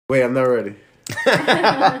Wait, I'm not ready.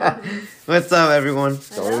 What's up, everyone?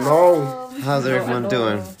 Don't know. How's everyone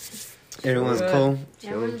doing? Everyone's Good. cool?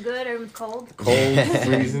 Everyone's good. Everyone's cold. Cold,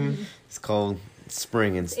 freezing. It's cold. It's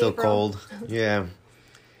spring and still April. cold. Yeah.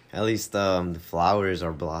 At least the flowers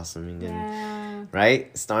are blossoming. And, Yeah. right?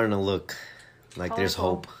 It's starting to look like there's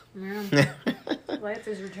hope. Colorful. Yeah. Life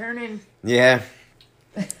is returning. Yeah.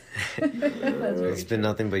 That's very It's been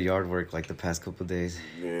nothing but yard work like the past couple days.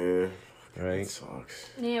 Yeah. It Right? sucks.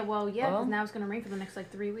 Yeah, well, yeah, 'cause Well. now it's going to rain for the next,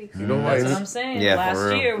 3 weeks. You know why? That's what I'm saying. Yeah, for Last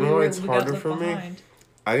real. year we, You know, were, it's we got harder left for me. behind.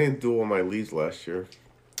 I didn't do all my leaves last year.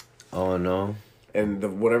 Oh, no.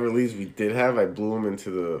 And whatever leaves we did have, I blew them into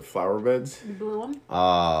the flower beds. You blew them?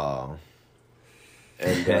 Oh.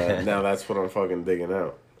 And now that's what I'm fucking digging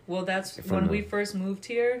out. Well, that's If when I'm we not- first moved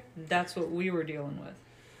here. That's what we were dealing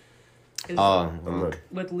with. Is Oh. I'm not,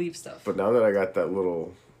 with leaf stuff. but now that I got that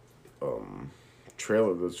little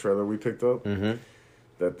trailer, the trailer we picked up, Mm-hmm.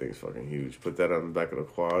 that thing's fucking huge. Put that on the back of the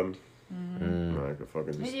quad. Mm. I could fucking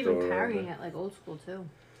just Maybe throw even it carrying on it like old school, too.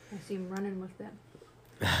 I see him running with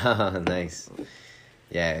that. Nice.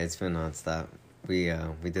 Yeah, it's been nonstop. We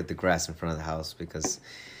did the grass in front of the house because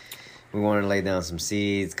we wanted to lay down some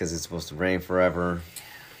seeds because it's supposed to rain forever.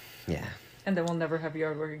 Yeah. And then we'll never have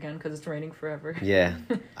yard work again because it's raining forever. Yeah.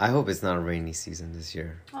 I hope it's not a rainy season this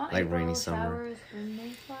year. Oh, Like April rainy summer. showers,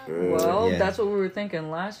 spring flowers. Well, Yeah. that's what we were thinking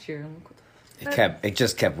last year. It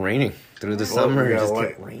just kept raining through the Well, summer. we It got just light,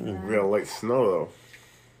 kept raining. we got light snow though.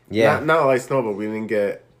 Yeah. Not light snow, but we didn't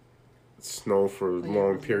get snow for yeah,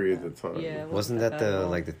 long it periods wasn't of time. Yeah. it Wasn't bad that at the all.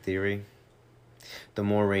 like the theory? The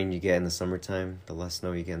more rain you get in the summertime, the less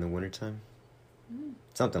snow you get in the wintertime?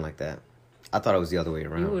 Something like that. I thought it was the other way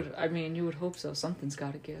around. You would hope so. Something's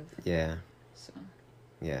got to give. Yeah. So.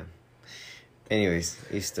 Yeah. Anyways,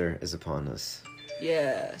 Easter is upon us.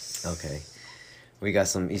 Yes. Okay. We got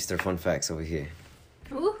some Easter fun facts over here.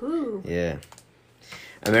 Woohoo. Yeah.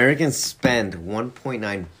 Americans spend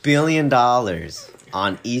 $1.9 billion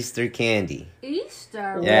on Easter candy.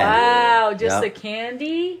 Easter. Yeah. Wow, just Yep. the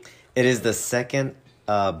candy? It is the second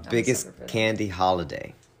biggest sucker for that. candy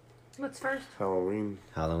holiday. What's first? Halloween.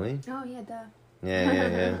 Halloween? Oh, yeah, duh.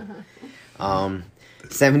 Yeah.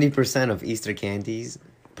 70% of Easter candies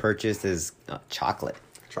purchased is chocolate.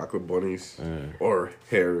 Chocolate bunnies Mm. or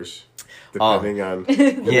hairs, Oh. depending on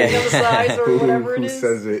The size or whatever who it is.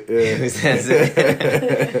 says it. Who says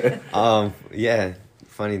it? Yeah.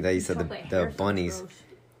 Funny that you said Chocolate the hair sounds bunnies. gross.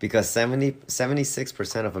 Because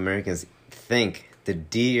 76% of Americans think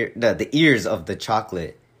the ears of the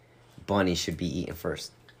chocolate bunny should be eaten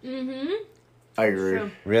first. Mm-hmm. I agree.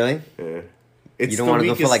 True. Really? Yeah. It's You don't the wanna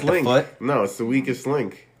go for, weakest like, the link. foot? No, it's the weakest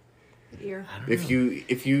link. Ear. If you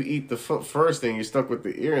eat the foot first, then you're stuck with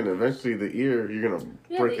the ear, and eventually the ear you're gonna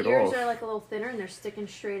Yeah, break the it ears off. are like a little thinner and they're sticking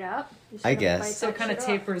straight up. You should I have to guess. bite So that it kind of shit off.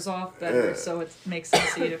 tapers off better, Yeah. so it makes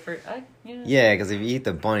sense to eat it first. Yeah, because if you eat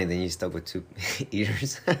the bunny, then you're stuck with two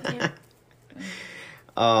ears. Yeah.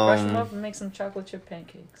 Brush them um, up and make some chocolate chip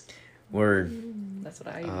pancakes. word. That's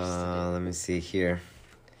what I used to Let me see here.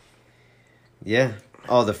 Yeah.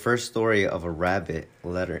 Oh, the first story of a rabbit,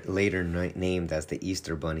 later named as the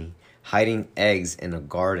Easter Bunny, hiding eggs in a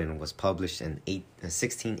garden, was published in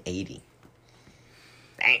 1680.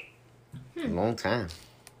 Dang. A long time.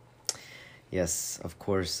 Yes, of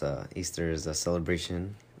course, Easter is a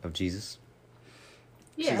celebration of Jesus.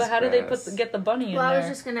 do. Yeah. But how do they Fast. get the bunny in Well, I there? was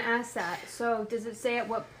just gonna ask that. So, does it say at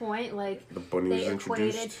what point, like, The bunny was they equated?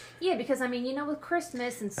 introduced. Yeah, because I mean, with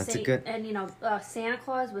Christmas and That's a Saint good- and Santa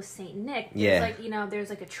Claus was Saint Nick. Yeah. There's like there's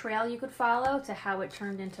like a trail you could follow to how it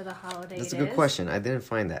turned into the holiday. That's a it good is. question. I didn't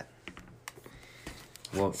find that.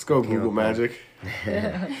 Well, Let's go okay, Google okay. Magic.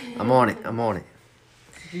 I'm on it.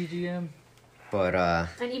 GGM. But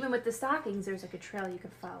And even with the stockings, there's like a trail you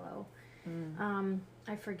could follow. Hmm.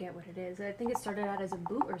 I forget what it is. I think it started out as a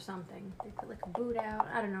boot or something. They put like a boot out.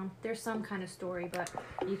 I don't know. There's some kind of story, but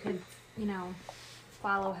you could,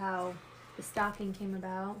 follow how the stocking came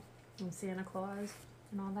about and Santa Claus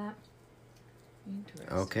and all that. Interesting.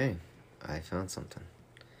 okay, I found something.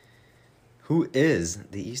 Who is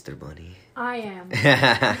the Easter Bunny? I am.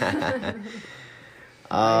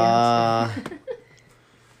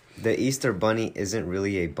 The Easter Bunny isn't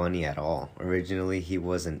really a bunny at all. Originally, he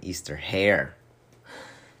was an Easter hare.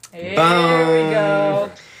 Here Boom. we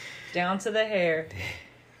go. Down to the hair.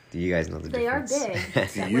 Do you guys know the They are difference?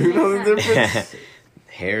 big. Do That you would know make the sense. difference?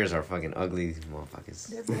 Hares are fucking ugly motherfuckers.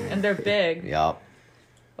 They're big. And they're big. Yup.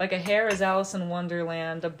 Like a hare is Alice in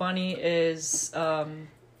Wonderland. A bunny is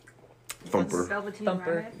Thumper. Velveteen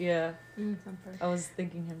Thumper. Rabbit. Yeah. Thumper. I was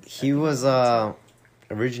thinking him. He was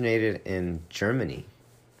originated in Germany.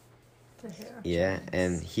 The hair. Yeah,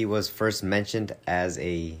 and he was first mentioned as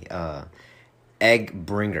a egg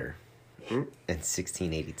bringer in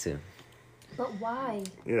 1682. But why?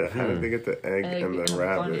 Yeah, how did they get the egg, Egg and the and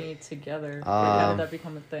rabbit? bunny together. How did that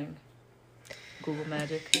become a thing? Google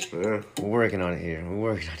magic. Yeah. We're working on it here. We're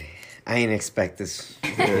working on it. I ain't expect this.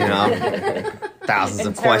 You know, thousands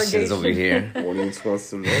of questions over here. Audience wants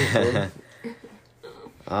to know.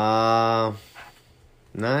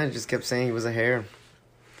 No, I just kept saying he was a hare.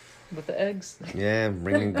 With the eggs. Yeah,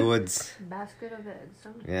 bringing goods. Basket of eggs. Huh?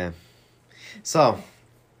 Yeah. So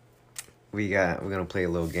we're gonna play a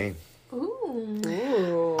little game. Ooh.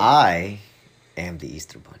 Ooh. I am the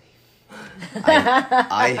Easter Bunny.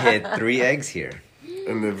 I hid 3 eggs here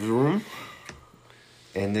In the room?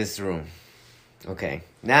 in this room. Okay.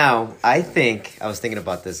 Now I was thinking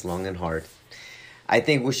about this long and hard. I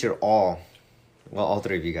think we should all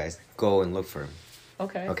 3 of you guys, go and look for him.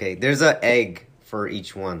 Okay. Okay. There's an egg for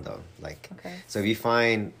each one though. Like, Okay. so if you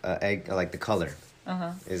find an egg, like the color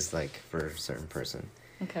Uh-huh. is like for a certain person.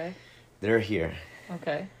 Okay. They're here.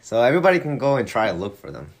 Okay. So everybody can go and try to look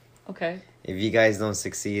for them. Okay. If you guys don't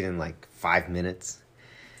succeed in like 5 minutes,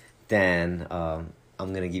 then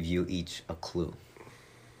I'm gonna give you each a clue.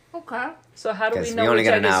 Okay. So how do we Guess we know only which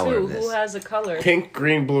got egg an is hour who? of this. Who has a color? Pink,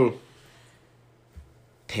 green, blue.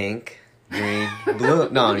 Pink, green, blue.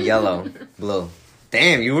 No, yellow, blue.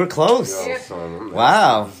 Damn, you were close. Yo, son, I'm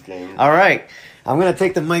Wow. this game. All right, I'm gonna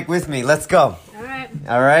take the mic with me. Let's go. All right.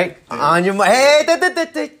 All right, on your mic. Hey,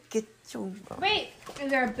 get your. Wait, is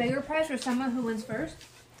there a bigger prize for someone who wins first?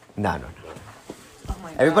 No. Oh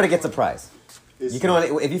my God. Everybody gets a prize. It's You can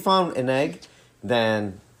only if you found an egg,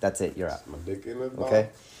 then that's it. You're out. my dick in the ball. Okay.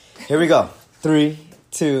 Here we go. 3,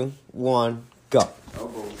 2, 1, go.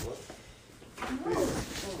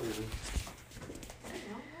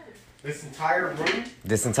 This entire room?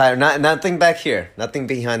 This entire nothing back here, nothing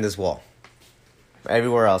behind this wall.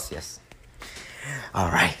 Everywhere else, yes. All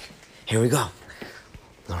right, here we go.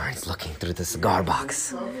 Lauren's looking through the cigar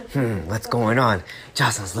box. What's going on?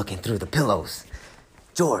 Jocelyn's looking through the pillows.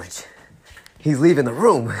 George, he's leaving the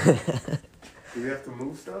room. Do we have to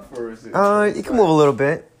move stuff, or is it? You can move a little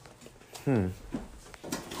bit.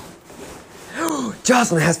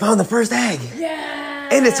 Jocelyn has found the first egg. Yeah.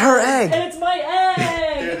 And it's her egg. And it's my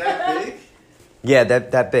egg. They're that big? Yeah,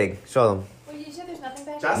 that big. Show them. Well, you said there's nothing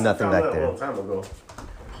back Jocelyn Nothing found back that there. A long time ago.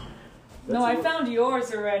 No, I found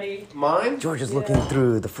yours already. Mine? George is looking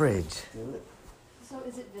through the fridge. So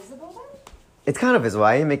is it visible then? It's kind of visible.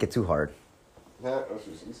 I didn't make it too hard. That's what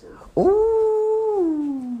she said.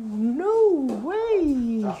 Ooh, no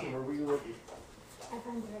way. Jocelyn, where were you looking? I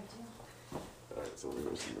found it too. Alright, so we're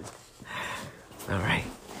gonna see. All right.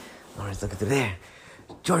 Lauren's looking through there.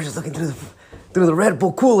 George is looking through the Red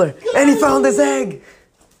Bull cooler, and he found his egg.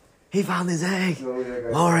 He found his egg. Oh, yeah,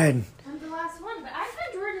 guys. Lauren. I'm the last one, but I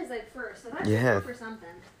found George's like first, so that's Yeah. for something.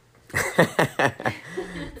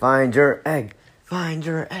 Find your egg. Find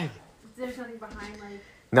your egg. Is there something behind like?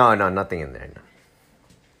 No, nothing in there. No.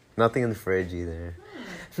 Nothing in the fridge either.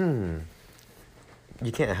 You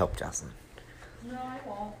can't help Jocelyn. No, I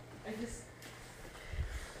won't.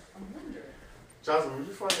 I'm wondering. Jocelyn, where'd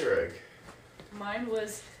you find your egg? Mine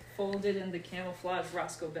was folded in the camouflage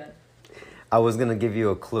Roscoe bed. I was gonna give you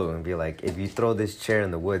a clue and be like, if you throw this chair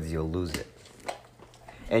in the woods, you'll lose it.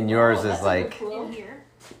 And yours is like, In here.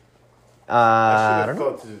 I I should don't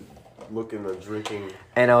know. have thought to look in the drinking.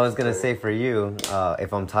 And I was gonna say for you,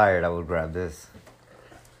 if I'm tired, I would grab this.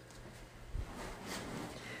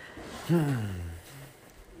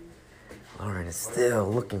 Lauren is still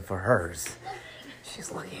looking for hers.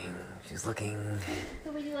 She's looking. So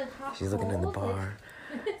we do like hot She's looking in the cold, bar.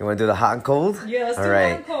 You want to do the hot and cold? Yeah, let's do All hot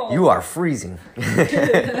right. and cold. You are freezing.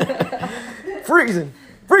 Freezing.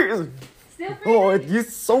 Freezing. Still Oh, freezing?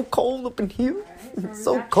 it's so cold up in here. Alright,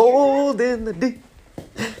 So back cold in the deep.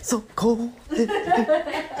 So cold in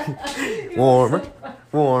the deep. Warmer.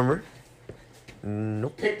 Warmer.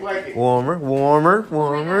 Nope. Pink blanket. Warmer. Oh my God,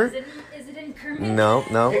 Warmer. is it in Kermit? No.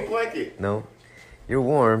 Pink blanket. No. You're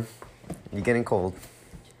warm. You're getting cold.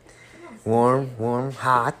 Warm.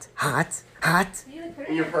 Hot. You like put it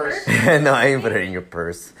In your purse. No, I ain't put it in your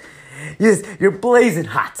purse. Yes, you're blazing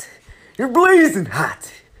hot. You're blazing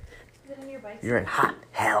hot. Is it in your bike? You're in hot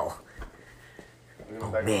hell. In the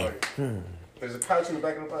back of the man. bike. There's a pouch in the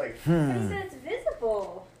back of the bike. But he said it's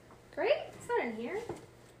visible. Right? It's not in here.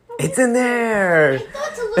 It's in there. I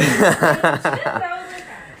thought to look at the shit, but I was like,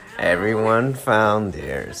 Everyone found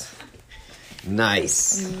theirs.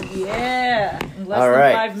 Nice. Yeah. In less All than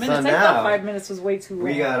right, 5 minutes. so I now thought 5 minutes was way too long.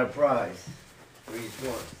 We got a prize for each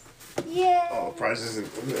one. yeah. Oh, the prize isn't.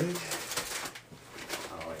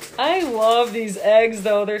 Oh, yeah. I love these eggs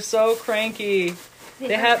though. They're so cranky.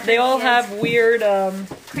 They all have weird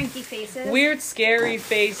cranky faces. weird scary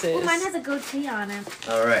faces. Oh, mine has a goatee on it.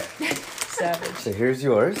 All right. Savage. So here's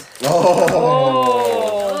yours.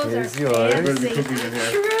 Oh. Those Here's are yours. fancy. There's cookies in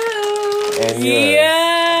here. True. And yours.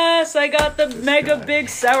 Yes, I got the mega big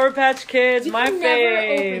Sour Patch Kids. You my can never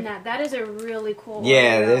open fave. that. That is a really cool.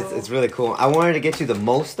 Yeah, Oreo. it's really cool. I wanted to get you the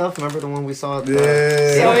most stuff. Remember the one we saw? At the, Yeah.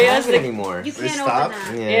 They So don't he have has it the- anymore. You They can't stopped?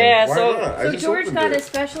 open that. Yeah, Why so not? I So just George opened got it. a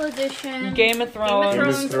special edition Game of Thrones, Game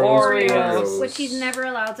of Thrones Oreos. Oreos. which he's never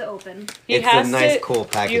allowed to open. He It's has a nice, to, cool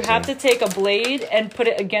packaging. You have to take a blade and put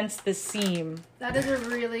it against the seam. That is a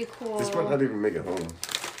really cool. This might not even make it home.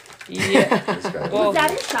 Yeah. This guy. Well, Was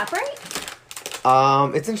that in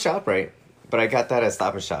ShopRite? It's in ShopRite, but I got that at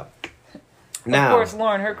Stop and Shop. of Now, course,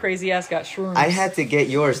 Lauren, her crazy ass got shrooms. I had to get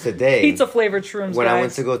yours today. pizza flavored shrooms. When guys. I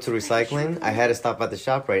went to go to recycling, I had to stop at the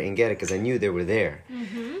ShopRite and get it because I knew they were there.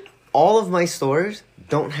 Mm-hmm. All of my stores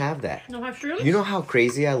don't have that. No have shrooms? You know how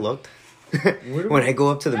crazy I looked? When I go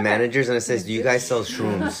up to the managers and it says, "Do you guys sell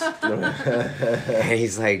shrooms?" And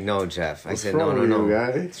he's like, "No, Jeff." I said, "No, wrong no, with no. you, guy?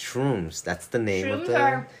 It's shrooms. That's the name of Shrooms the."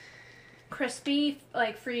 are crispy,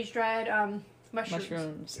 like freeze-dried mushrooms.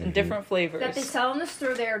 mushrooms Mm-hmm. in different flavors. That they sell in the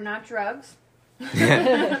store. They are not drugs.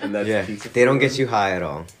 And that's Yeah, pizza they don't get flavor. you high at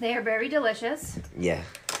all. They are very delicious. Yeah,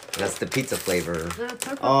 that's the pizza flavor.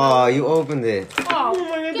 The Oh, you opened it. Oh Oh,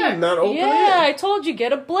 my good. God, not open Yeah, I it. told you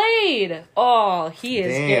get a blade. Oh, he is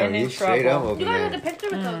Damn, getting you in straight up trouble. opened You guys it. had a picture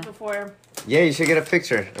with Mm. those before. Yeah, you should get a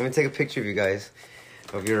picture. I'm gonna take a picture of you guys,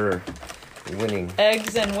 of your winning.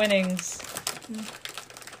 Eggs and winnings.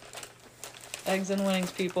 Eggs and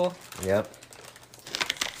winnings, people. Yep.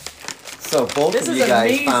 So both This of is you guys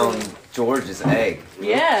amazing. found George's egg.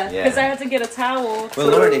 Yeah, Yeah. because I had to get a towel. But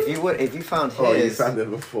Lauren, if you found Oh, you his, found it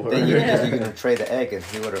before. then you Yeah. you can trade the egg, and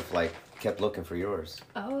he would have like kept looking for yours.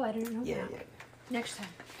 Oh, I didn't know Yeah, that. Next time,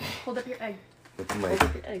 hold up your egg. With my Hold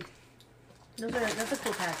up your egg. That's a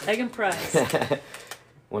cool package. Egg and prize.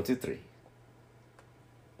 1, 2, 3.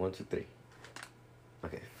 1, 2, 3.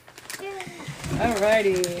 Okay. Yay.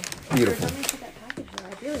 Alrighty. Beautiful. Let me see that package though.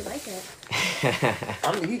 I really like it.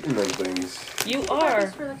 I'm eating them things. You That are.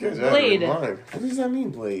 is for like You guys a- have it in Blade. mind. What does that mean,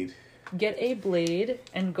 blade? Get a blade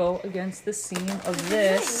and go against the seam of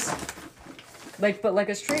this. But like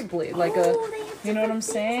a straight blade. Like Oh, a. they have You know what I'm different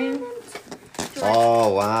saying? things on them. George,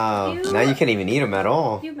 Oh wow! You- Now you can't even eat them at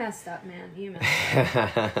all. You messed up, man. You messed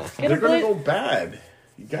up. Get They're a gonna blade. go bad.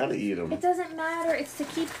 You gotta eat them. It doesn't matter. It's to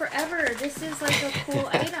keep forever. This is like a cool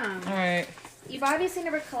item. Alright. You've obviously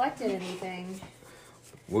never collected anything.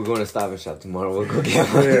 We're going to Stop and Shop tomorrow. We'll go get Yeah,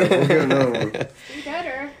 one. we'll get another one. You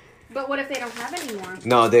better. But what if they don't have any more?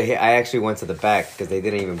 No, I actually went to the back because they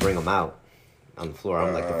didn't even bring them out on the floor.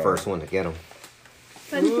 I'm like the first one to get them.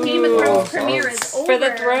 The Game of Thrones Ooh. premiere is over. For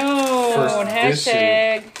the throne. First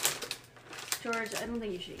Hashtag. George, I don't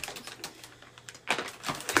think you should eat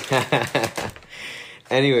those.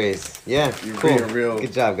 Anyways, yeah, You're cool. being real.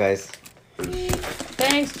 Good job, guys.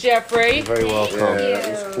 Thanks, Jeffrey. You're very welcome. Yeah, Thank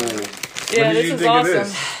that was you. cool. Yeah, When did this you is think of awesome.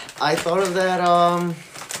 this? I thought of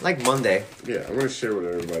that like Monday. Yeah, I'm gonna share with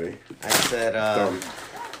everybody. I said, Done.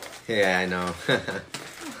 yeah, I know.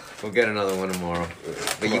 We'll get another one tomorrow,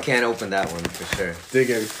 but you can't open that one for sure. Dig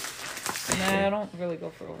in. Nah, I don't really go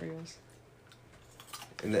for Oreos.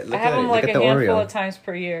 And look I have at them it. like Look a at the handful Oreo. of times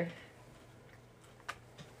per year.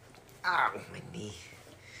 Ow, my knee.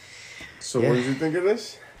 So Yeah. what did you think of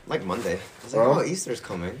this? Like Monday. I was like, Well- oh, Easter's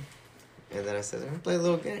coming. And then I said, I'm going to play a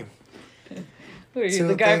little game. Who are you, Tune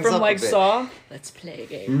the guy things from up a like bit. Saw? Let's play a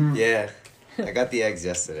game. Yeah. I got the eggs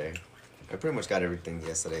yesterday. I pretty much got everything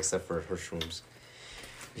yesterday except for her shrooms.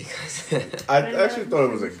 Because I actually thought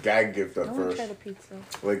it was a gag gift at I want to first. try the pizza.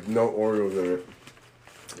 Like no Oreos in it.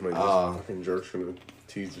 Like this Oh. fucking jerk's gonna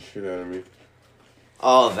tease the shit out of me.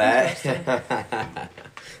 all that.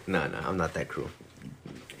 No, I'm not that cruel.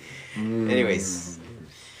 Anyways,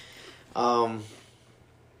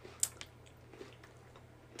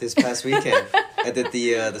 this past weekend I did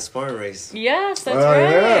the sparring race, Yes, that's Oh, right.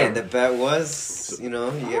 yeah. and the bet was,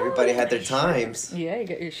 everybody had their times. Yeah, you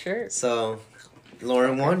got your shirt. So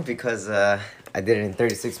Lauren won because I did it in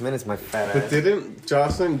 36 minutes. My fat But ass. didn't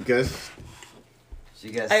Jocelyn guess? She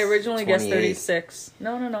guessed I originally guessed 28. 36.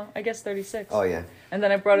 No, I guessed 36. Oh yeah, And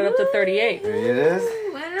then I brought it up to 38. there it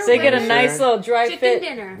is. Winner, So you get a winner. nice little dry Chicken fit.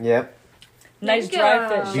 dinner. Yep. Nice Bingo. dry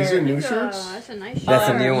fit shirt. These are new Bingo. shirts? That's a nice shirt. That's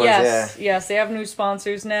some new ones, Yes, they have new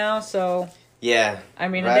sponsors now. So Yeah. I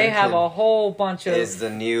mean, they have Radically a whole bunch of. is the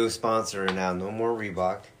new sponsor now. No more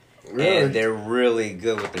Reebok. Really? And they're really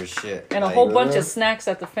good with their shit. And a Like, whole bunch really? of snacks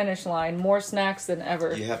at the finish line. More snacks than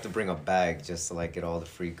ever. You have to bring a bag just to like get all the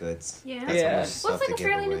free goods. Yeah. That's how Yeah. much stuff Well, it's like they a give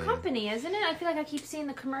fairly new away. company, isn't it? I feel like I keep seeing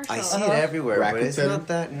the commercials. I see it everywhere, but it's Rakuten? not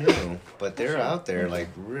that new. But they're out there, like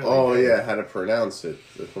really. Oh good. yeah, how to pronounce it?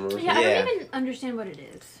 The commercial. Yeah, I Yeah. don't even understand what it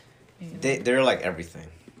is. They're like everything.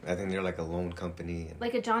 I think they're like a loan company. And,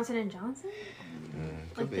 Like a Johnson and Johnson?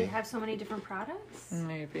 could Like be. they have so many different products?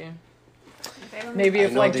 Maybe. Like, I don't Maybe I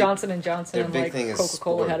if know like they- Johnson and Johnson their and big like thing is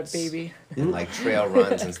Coca-Cola had a sports. baby. and like trail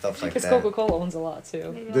runs and stuff like Because that. Coca-Cola owns a lot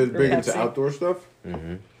too. Maybe They're I'll- big into Pepsi. outdoor stuff.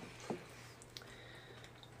 hmm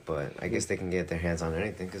But I guess they can get their hands on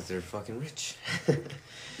anything because they're fucking rich.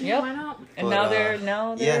 Yep. Why not? And But, now they're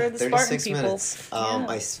yeah, the Spartan 36 people. minutes. Yeah.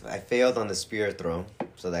 I failed on the spear throw,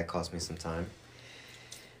 so that cost me some time.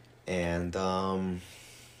 And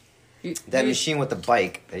You- that you- machine with the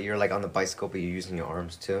bike that you're like on the bicycle, but you're using your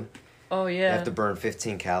arms too. Oh You yeah. have to burn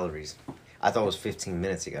 15 calories. I thought it was 15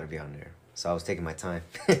 minutes. You got to be on there, so I was taking my time.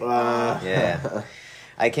 Yeah.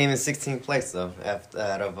 I came in 16th place though,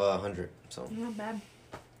 out of 100. So Not bad.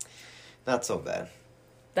 not so bad.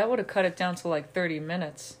 That would have cut it down to like 30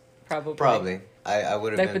 minutes, probably. Probably. I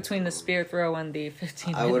would have Like been. between the spear throw and the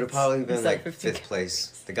 15 minutes. I would have probably been instead like of 15. 5th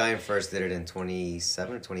place. The guy in first did it in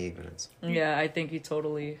 27 or 28 minutes. Yeah, I think he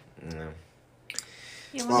totally. No.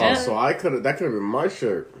 Yeah, Oh, Yeah. so that could have been my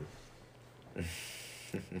shirt.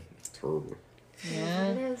 Terrible. Yeah.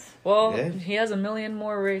 It is. Well, Yeah. he has a million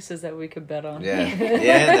more races that we could bet on. Yeah.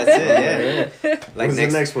 Yeah, that's it. Yeah. Like When's the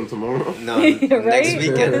next one tomorrow? No, Right? next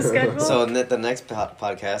weekend. The schedule? So the next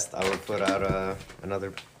podcast, I will put out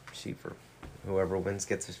another sheet for whoever wins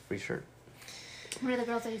gets a free shirt. One of the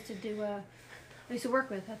girls I used to work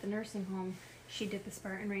with at the nursing home, she did the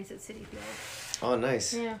Spartan race at City Field. Oh,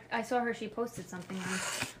 nice. Yeah, I saw her. She posted something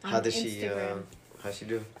on How did she? Instagram. How'd she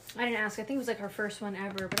do? I didn't ask. I think it was like her first one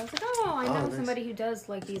ever. But I was like, oh, I Oh, know nice. somebody who does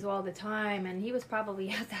like these all the time, and he was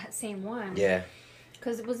probably at that same one. Yeah,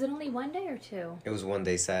 Because was it only one day or two? it was one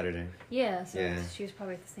day Saturday. Yeah. So Yeah. she was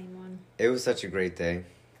probably at the same one. It was such a great day.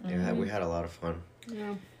 Yeah, Mm-hmm. we had a lot of fun.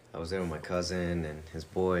 Yeah. I was there with my cousin and his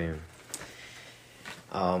boy,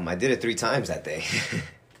 and I did it 3 times that day.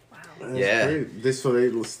 Wow. That's Yeah. great. So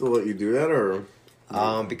they still let you do that, or?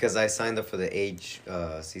 Because I signed up for the age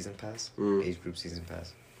season pass, Mm. age group season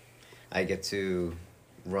pass. I get to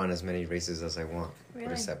run as many races as I want for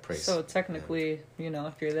Really? a set price. So technically, you know,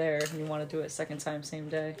 if you're there and you want to do it second time, same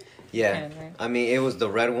day. Yeah, you can, right? I mean, it was the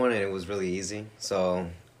red one and it was really easy. So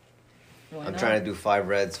Why I'm not? trying to do 5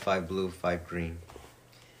 reds, 5 blue, 5 green.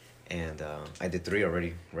 And I did 3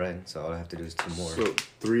 already red, so all I have to do is 2 more. So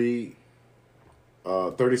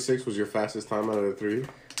 36 was your fastest time out of the 3?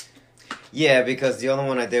 Yeah, because the other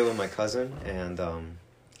one I did with my cousin, and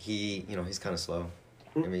he, he's kind of slow.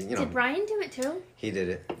 I mean, Did Brian do it too? he did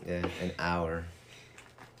it, yeah, an hour.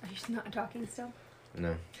 Are you just not talking still?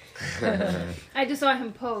 No. I just saw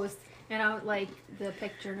him post, and I was like the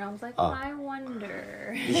picture, and I was like, Oh. I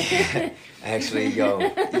wonder. Yeah, actually, you know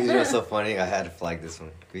what's so funny? I had to flag this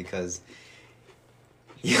one because,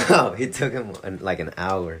 it took him like an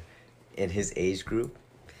hour. In his age group,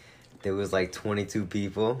 there was like 22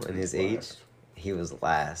 people in his age. He was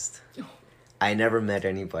last. I never met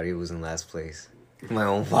anybody who was in last place. My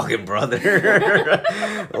own fucking brother.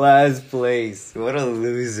 Last place. What a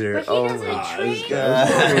loser. But he Oh doesn't my train.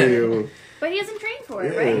 god. But he hasn't trained for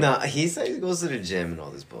it, Yeah. right? No, he said he goes to the gym and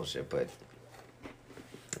all this bullshit, but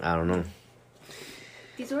I don't know.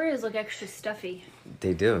 These Oreos look extra stuffy.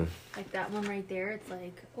 They do. Like that one right there, it's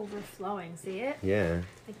like overflowing. See it? Yeah.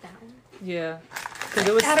 Like that one. Yeah, because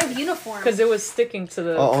it was Out of uniform. because it was sticking to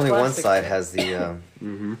the. Oh, only one plastic. side has the.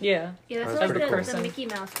 Mm-hmm. Yeah. Yeah, that's That's what pretty the, cool. the Mickey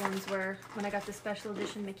Mouse ones were when I got the special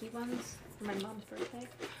edition Mickey ones for my mom's birthday.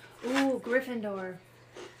 Ooh, Gryffindor.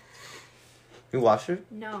 You watch it?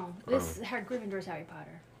 No, this Gryffindor's Harry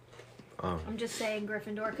Potter. Oh. I'm just saying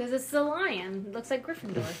Gryffindor because it's the lion. It looks like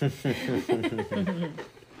Gryffindor.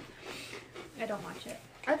 I don't watch it.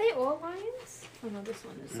 Are they all lions? Oh no, this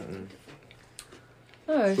one is something different.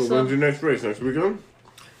 Alright, So when's your next race? Next weekend?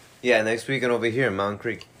 Yeah, next weekend over here in Mountain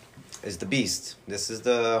Creek is the Beast. This is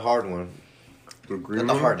the hard one. The green Not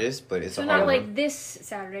the one? hardest, but it's So a not hard like one. this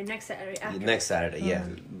Saturday, next Saturday after. Next Saturday, yeah.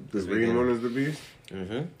 The green one is the beast?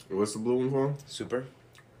 Mm-hmm. What's the blue one called? Super.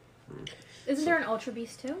 Isn't there an Ultra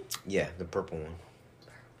Beast too? Yeah, the purple one.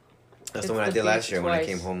 That's It's the one I the did last Beast year when I twice.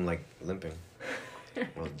 came home like limping. I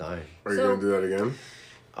was dying. Are you So- gonna do that again?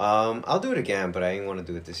 I'll do it again, but I didn't want to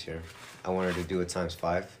do it this year. I wanted to do it times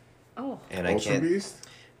 5, Oh, and I Ultra can't. Beast?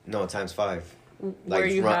 No, times 5. where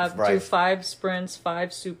Like, you have do right. 5 sprints,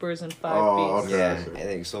 5 supers, and 5 beats. Oh, okay. Yeah, I see. I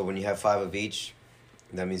think so. When you have 5 of each,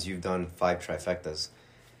 that means you've done 5 trifectas.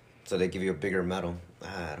 So they give you a bigger medal. I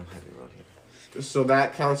don't have it around here. So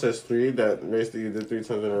that counts as 3. That race that you did 3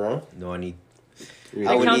 times in a row. No, I need. You-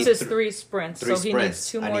 I It would counts need as 3 sprints, three so he sprints. needs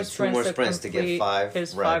 2 I more need sprints, 2 more sprints to get complete 5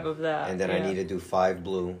 his red. 5 of that. And then I need to do 5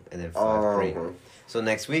 blue and then 5 Oh, green. okay. So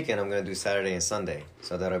next weekend I'm gonna do Saturday and Sunday.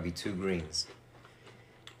 So that'll be 2 greens.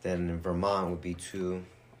 Then in Vermont would be 2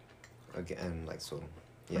 again, like so.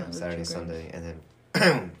 Yeah, Oh, Saturday and 2 Sunday, and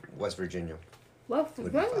then West Virginia. Well, Would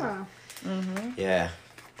be Virginia. Mm-hmm. Yeah,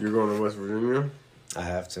 You're going to West Virginia? I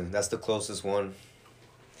have to. That's the closest one.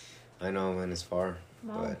 I know, and it's far,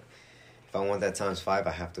 Wow. but if I want that times 5,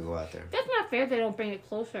 I have to go out there. That's not fair. They don't bring it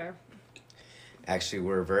closer. Actually,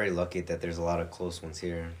 we're very lucky that there's a lot of close ones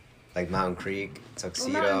here, like Mountain Creek, Well,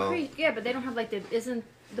 Tuxedo. Mountain Creek, yeah, but they don't have like the isn't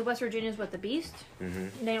the West Virginia's what the Beast?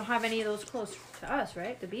 Mm-hmm. They don't have any of those close to us,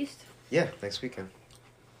 right? The Beast. Yeah, next weekend.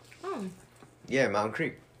 Oh. Yeah, Mountain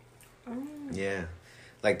Creek. Oh. Yeah,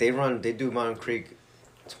 like they do Mountain Creek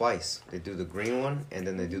twice. They do the green one and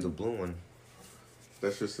then they do the blue one.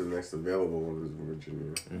 That's just the next available one is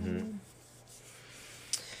Virginia. Mm-hmm.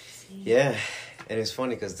 Yeah, and it's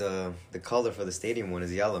funny because the color for the stadium one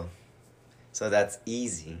is yellow, so that's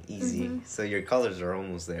easy. Mhm. So your colors are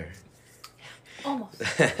almost there. Almost.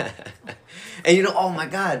 And you know, oh my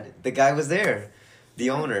God, the guy was there, the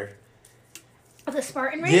owner. Oh, the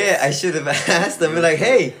Spartan race. Yeah, I should have asked him. Like,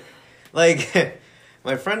 hey, like.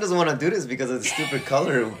 My friend doesn't want to do this because of the stupid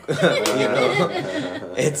color. You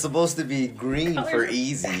know, it's supposed to be green for Colors are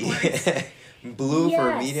easy, blue for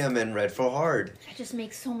Yes. medium, and red for hard. That just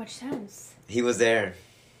makes so much sense. He was there.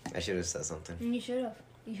 I should have said something. And you should have.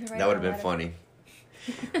 You should write That would have down been a letter.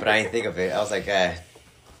 funny. But I didn't think of it. I was like,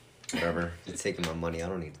 whatever. He's taking my money. I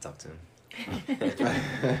don't need to talk to him.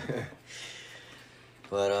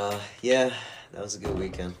 But yeah, that was a good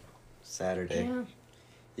weekend. Saturday. Yeah.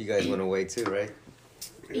 You guys went away too, right?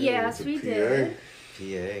 Yes, it's a we PA. did.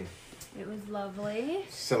 PA. It was lovely,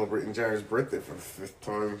 Celebrating Jared's birthday for the 5th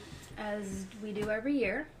time. as we do every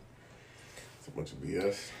year. It's a bunch of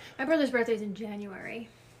BS. My brother's birthday's in January.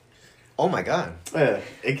 Oh my God. Yeah,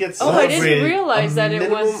 it gets Oh, I celebrated. didn't realize a that it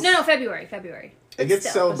minimum- was- No, February. February. It gets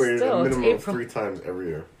Still, but celebrated still, a it's minimum of April. 3 times every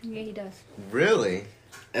year. Yeah, he does. Really?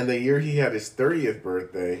 And the year he had his 30th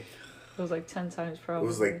birthday, It was like 10 times it probably.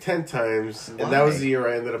 was like 10 times. Why? And that was the year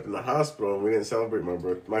I ended up in the hospital and we didn't celebrate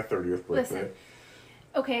my 30th birthday. Listen.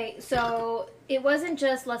 Okay, so it wasn't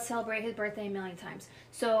just let's celebrate his birthday a million times.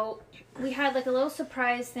 So we had like a little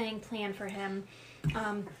surprise thing planned for him,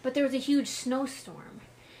 but there was a huge snowstorm.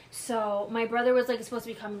 So my brother was like supposed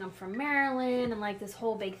to be coming up from Maryland and like this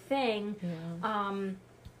whole big thing, Yeah.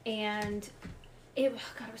 and it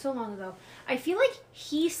God, it was so long ago. I feel like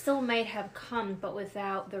he still might have come, but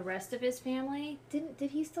without the rest of his family.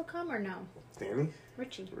 Did he still come or no? Danny?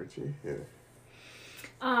 Richie. Richie? Yeah.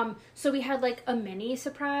 So we had like a mini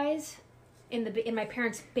surprise in my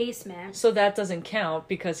parents' basement. So that doesn't count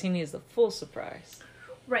because he needs the full surprise.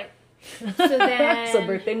 Right. So then So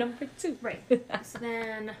birthday number 2. Right. So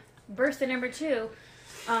then birthday number 2,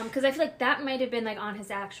 because I feel like that might have been like on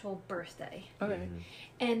his actual birthday. Okay.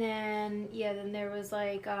 And then then there was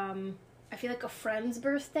like I feel like a friend's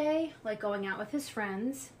birthday, like going out with his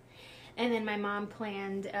friends. And then my mom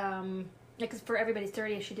planned like 'cause for everybody's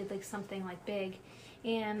 30th, she did like something like big.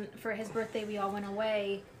 And for his birthday, we all went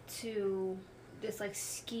away to this like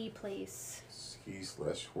ski place.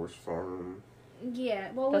 Ski/horse farm.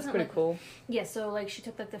 Yeah, well, it That's wasn't pretty like cool. yeah. So like she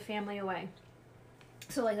took like the family away.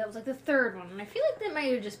 So like that was like the 3rd one, and I feel like that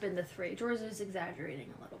might have just been the 3. George is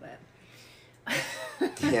exaggerating a little bit.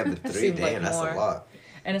 Yeah, but 3, Seemed like damn, that's more. a lot.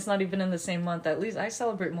 And it's not even in the same month. At least I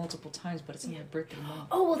celebrate multiple times, but it's in my birthday month.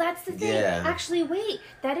 Oh, well, that's the thing. Yeah. Actually, wait.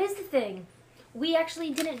 That is the thing. We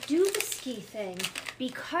actually didn't do the ski thing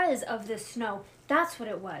because of the snow. That's what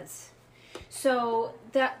it was. So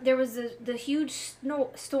that there was the huge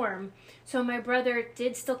storm. So my brother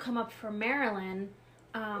did still come up from Maryland,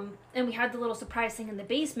 and we had the little surprise thing in the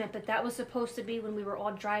basement. But that was supposed to be when we were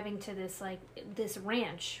all driving to this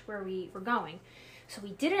ranch where we were going. So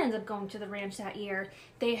we didn't end up going to the ranch that year.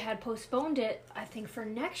 They had postponed it, I think, for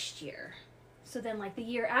next year. So then, like, the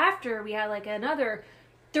year after, we had, like, another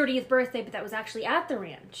 30th birthday, but that was actually at the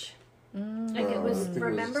ranch. Like, it was, I think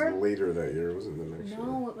remember? It was later that year. It wasn't the next year.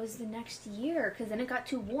 No, it was the next year, because then it got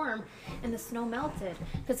too warm and the snow melted.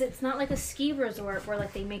 Because it's not like a ski resort where,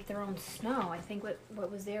 like, they make their own snow. I think what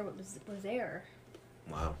was there was there.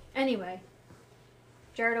 Wow. Anyway,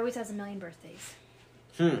 Jared always has a million birthdays.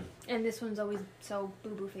 And this one's always so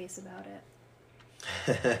boo-boo face about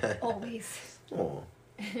it. Always. Oh.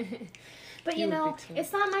 But You you would know, be too.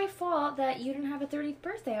 it's not my fault that you didn't have a 30th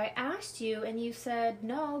birthday. I asked you, and you said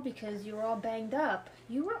no because you were all banged up.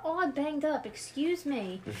 You were all banged up. Excuse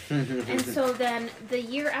me. And so then the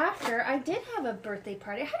year after, I did have a birthday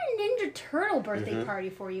party. I had a Ninja Turtle birthday party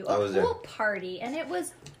for you, I a was pool there. party, and it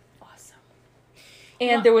was awesome.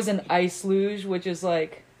 And there was an ice luge, which is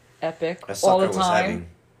like epic A all the sucker was time.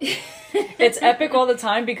 having. It's epic all the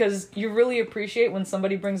time because you really appreciate when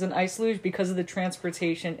somebody brings an ice luge because of the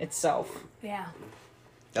transportation itself. Yeah.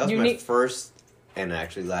 That was You my need- first and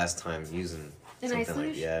actually last time using An something ice like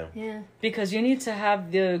luge? yeah. Yeah. Because you need to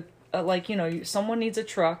have the, someone needs a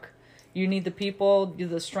truck. You need the people,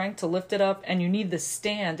 the strength to lift it up, and you need the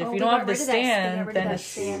stand. If Oh, you they don't got have the rid of that- they stand, got rid then of that it's...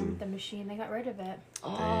 stand, the machine. They got rid of it.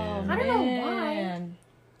 Oh, Damn. I don't know why. man.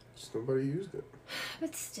 Just nobody used it.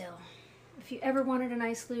 But still, if you ever wanted an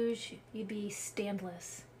ice luge, you'd be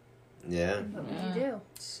standless. Yeah. What would you do?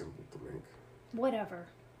 It's simple to make. Whatever.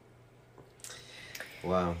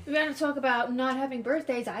 Wow. We're going to talk about not having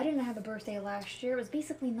birthdays. I didn't have a birthday last year. It was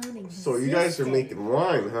basically non-existent. So you guys are making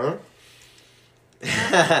wine, huh?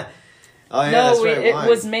 Oh yeah, No, that's right. it wine.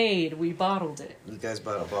 was made. We bottled it. You guys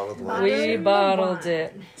bought a bottle of wine. Bottled We the bottled wine.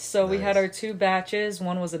 it. So we had Nice. our 2 batches.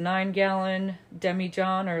 One was a 9-gallon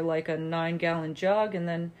demijohn, or like a 9-gallon jug, and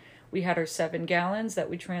then we had our 7 gallons that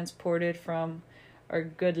we transported from our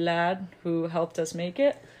good lad who helped us make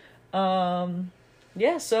it.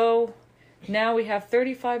 Yeah, so now we have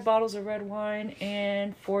 35 bottles of red wine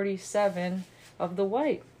and 47 of the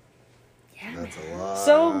white. Yeah. That's a lot.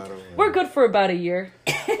 So of wine. we're good for about a year.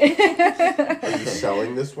 Are you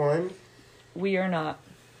selling this wine? We are not.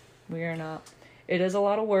 We are not. It is a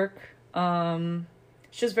lot of work.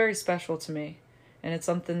 It's just very special to me. And it's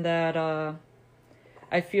something that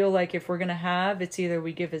I feel like if we're going to have, it's either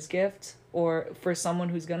we give as gift or for someone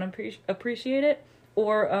who's going to appreciate it,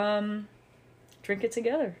 or drink it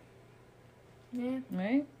together. Yeah.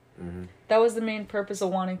 Right? Mhm. That was the main purpose of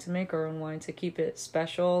wanting to make our own wine, to keep it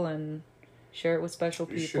special and share it with special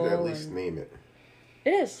You people. should at least and- name it. It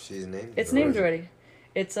is. She's named. It's it. named already.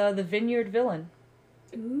 It's the Vineyard Villain.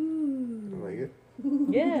 I Ooh. like it.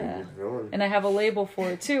 Yeah. Villain. And I have a label for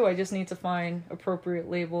it too. I just need to find appropriate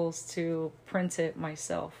labels to print it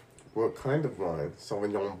myself. What kind of wine?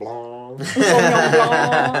 Sauvignon Blanc.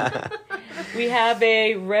 We have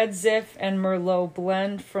a Red Ziff and Merlot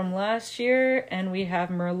blend from last year, and we have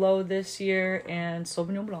Merlot this year and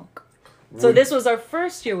Sauvignon Blanc. So Would- this was our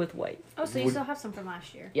first year with white. Oh, so you Would- still have some from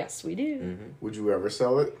last year. Yes, we do. Mhm. Would you ever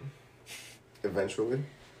sell it? Eventually?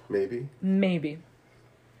 Maybe? Maybe.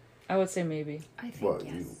 I would say maybe. I think What,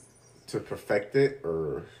 yes. you- To perfect it,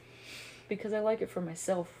 or... Because I like it for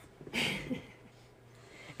myself.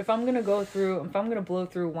 If I'm gonna blow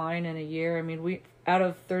through wine in a year, I mean, out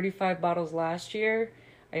of 35 bottles last year,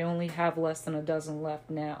 I only have less than a dozen left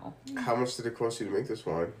now. How much did it cost you to make this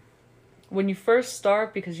wine? When you first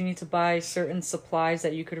start, because you need to buy certain supplies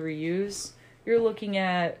that you could reuse, you're looking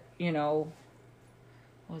at, what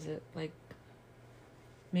was it, like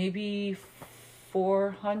maybe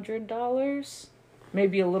 $400?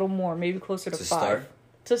 Maybe a little more, maybe closer to To $5. start?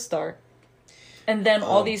 To start. And then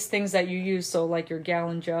all Oh. these things that you use, so like your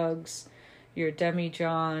gallon jugs, your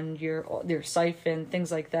demijohn, your siphon,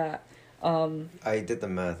 things like that. I did the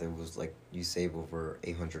math. It was like you save over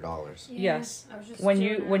 $800. Yeah, Yes. I was just When doing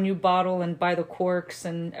you that. when you bottle and buy the corks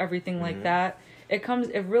and everything Mm-hmm. like that, it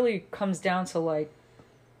really comes down to like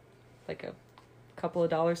a couple of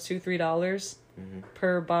dollars, $2-3 Mhm.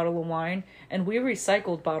 per bottle of wine. And we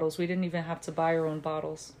recycled bottles. We didn't even have to buy our own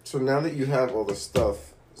bottles. So now that you have all the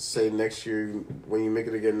stuff, say next year, when you make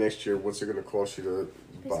it again next year, what's it going to cost you to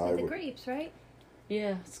buy? Basically the what- grapes, right?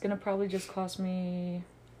 Yeah, it's gonna probably just cost me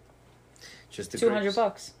Just the $200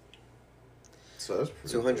 grapes. So that's pretty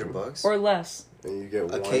 $200 cool. bucks. or less. And you get A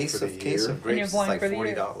wine case for the of case year. of grapes is wine like for the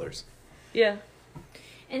year. $40. Yeah.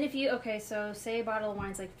 And if you so say a bottle of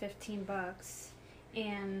wine's like $15,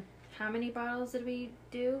 and how many bottles did we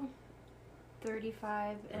do?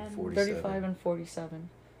 35 and 40. 35 and 47.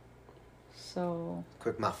 So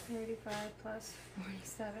Quick math. 35 plus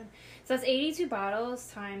 47. So that's 82 bottles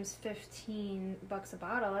times $15 a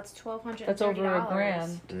bottle. That's $1,230. that's over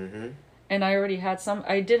 $1,000. Mm-hmm. And I already had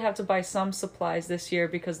I did have to buy some supplies this year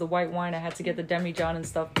because the white wine, I had to get the demijohn and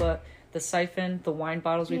stuff, but the siphon, the wine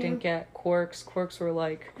bottles we didn't get, corks were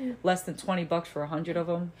like less than $20 for 100 of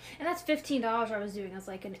them. And that's $15 I was doing as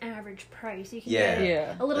like an average price. You can Yeah. get it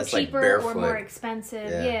Yeah. a little That's like cheaper or barefoot. more expensive.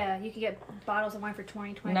 Yeah. Yeah. You can get bottles of wine for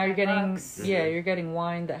 20, 25 Now you're getting bucks. you're getting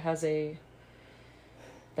wine that has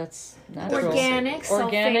that's natural. Organic,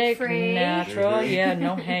 Organic, sulfate-free. natural, Mhm. yeah,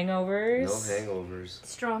 no hangovers. No hangovers.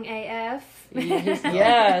 Strong AF.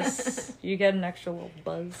 Yes, you get an extra little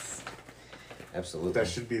buzz. Absolutely. That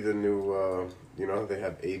should be the new. You know, they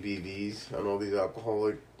have ABVs on all these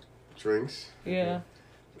alcoholic drinks. Yeah.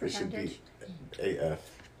 They should be AF.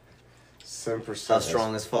 7%. How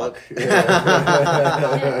strong as fuck?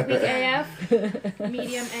 Yeah, big AF,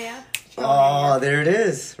 medium AF. Oh, there it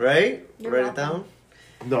is. Right. You're Write it welcome.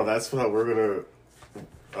 No, down. that's what we're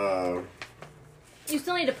gonna. You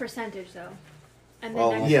still need a percentage though, and then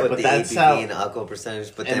Well, next we'll Yeah, put but the that's ABV how- and alcohol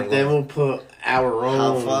percentage, but And then we'll put our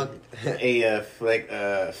how own fuck? AF, like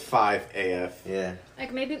 5 AF. Yeah.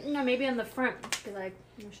 like maybe on the front be like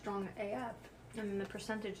you're strong AF, and then the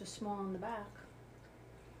percentage is small on the back.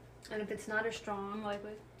 And if it's not as strong, like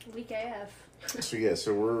with weak AF. So yeah,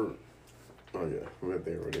 so we're. Oh yeah,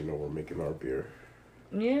 they already know we're making our beer.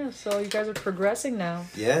 Yeah, so you guys are progressing now.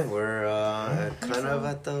 Yeah, we're kind of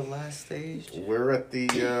at the last stage. We're at the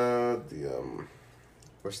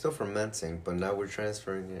We're still fermenting, but now we're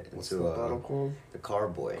transferring it what's the into bottle called? the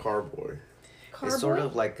Carboy. Carboy. It's sort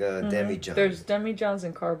of like a demi-john. There's demi-johns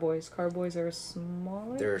and carboys. Carboys are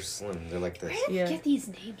smaller. They're slim. They're like Where this. did Yeah. you get these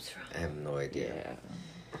names from? I have no idea.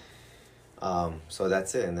 Yeah. So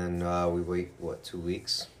that's it, and then we wait 2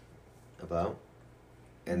 weeks, about,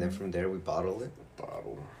 and then from there we bottle it,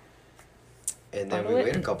 Bottle. and then Bottle we it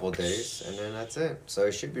wait a and- couple of days, and then that's it. So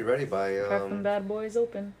it should be ready by Craft them bad boys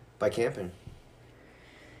open. by camping.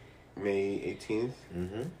 May 18th.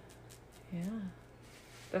 Mm-hmm. Yeah.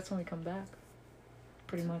 That's when we come back.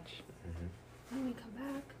 Pretty much. When we come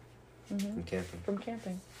back. Hmm. Camping. From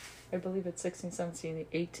camping. I believe it's 16th, 17th,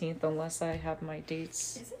 18th, unless I have my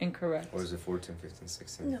dates Is it? incorrect. Or is it 14, 15,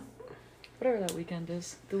 16? No. Whatever that weekend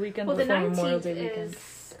is. The weekend Well, the before Memorial 19th Day weekend.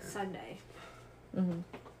 is Sunday, Hmm.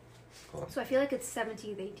 Cool. so I feel like it's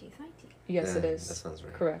 17th, 18th, 19th. Yes, Yeah, it is. That sounds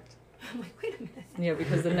right. Correct. I'm like, wait a minute. Yeah,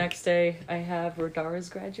 because the next day I have Rodara's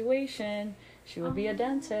graduation. She will be a Oh.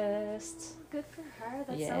 dentist. Good for her.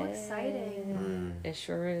 That's so exciting. Mm. It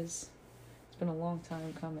sure is. It's been a long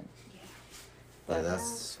time coming. But But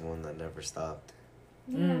that's one that never stopped.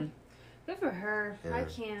 Yeah. Mm. Good for her. Yeah. I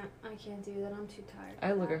can't do that. I'm too tired.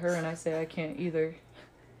 I look at her and I say I can't either.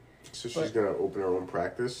 So she's But- gonna open her own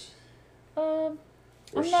practice. Um,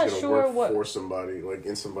 Or I'm she's not gonna sure work what- for somebody, like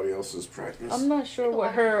in somebody else's practice. I'm not sure A lot what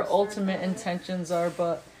of her people start ultimate that way. intentions are,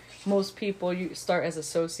 but most people you start as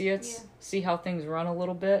associates, Yeah. see how things run a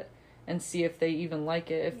little bit, and see if they even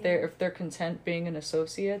like it. Yeah. If they're content being an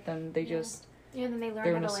associate, then they Yeah. just Yeah, and then they learn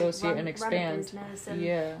they're how an to like associate run, and run a expand. business and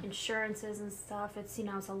Yeah. insurances and stuff. It's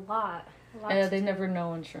it's a lot. They to never do.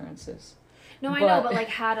 know insurances. No, I know, but- but like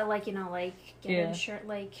how to like get Yeah. insurance.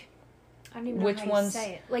 Like I don't even know Which how you ones-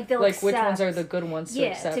 say it. Like they'll Like accept, which ones are the good ones to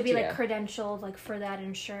yeah accept? to be like yeah. credentialed like for that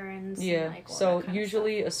insurance. and, Yeah. like, all So that kind of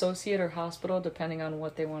usually stuff. associate or hospital, depending on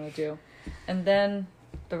what they want to do, and then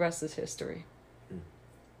the rest is history. Mm.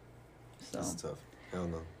 So That's tough. Hell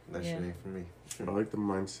no. That Yeah. shit ain't for me. I like the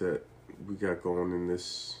mindset we got going in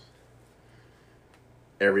this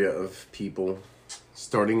area of people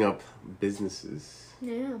starting up businesses.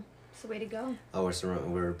 Yeah, it's the way to go. Oh,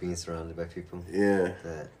 we're being surrounded by people. Yeah.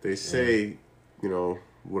 That They say,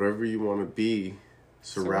 whatever you want to be,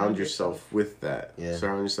 surround Surround yourself with that. Yeah.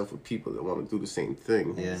 Surround yourself with people that want to do the same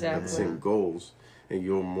thing, Yeah. have Exactly. the same goals, and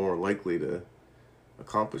you're more likely to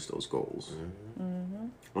accomplish those goals. hmm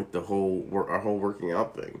Like our whole working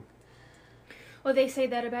out thing. Well, they say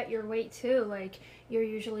that about your weight too. Like you're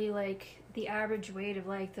usually like the average weight of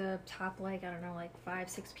like the top like I don't know like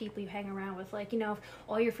 5-6 people you hang around with. Like if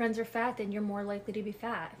all your friends are fat, then you're more likely to be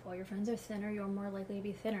fat. If all your friends are thinner, you're more likely to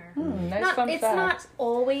be thinner. Nice Not, fun it's fact. not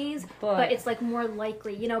always, but, But- it's like more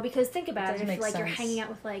likely, because think about does it. If make like you're sense. hanging out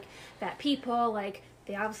with like fat people, like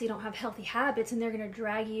they obviously don't have healthy habits, and they're gonna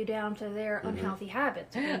drag you down to their unhealthy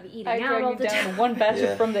habits. You're gonna be eating I out drag all you the down time. one batch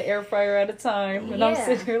Yeah. from the air fryer at a time, and I'm Yeah.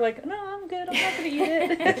 sitting here like, no, I'm good. I'm not gonna eat I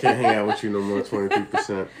it. can't hang out with you no more.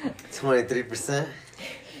 23%. 23%.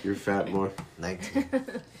 You're fat boy. 19.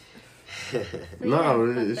 No,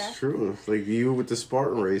 Yeah, it's fun true. Like you with the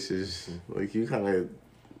Spartan races, like you kind of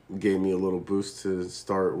gave me a little boost to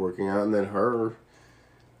start working out, and then her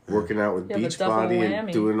working out with Yeah, the double Beachbody and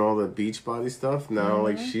whammy. doing all the Beachbody stuff. Now,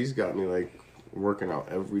 like Mhm. she's got me like working out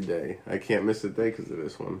every day. I can't miss a day because of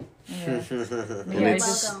this one. Yeah. And Yeah, I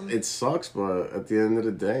Welcome. it sucks, but at the end of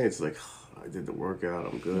the day, it's like I did the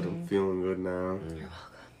workout. I'm good. I'm feeling good now.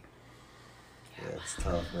 Yeah, it's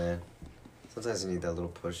tough, man. Sometimes you need that little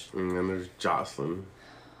push. And then there's Jocelyn.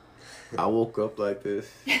 I woke up like this.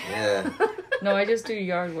 Yeah. No, I just do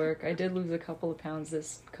yard work. I did lose a couple of pounds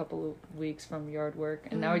this couple of weeks from yard work,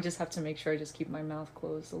 and now I just have to make sure I just keep my mouth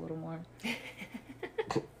closed a little more.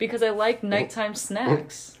 Because I like nighttime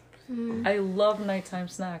snacks. I love nighttime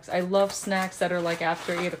snacks. I love snacks that are like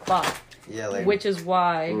after 8 o'clock. Yeah, like Which is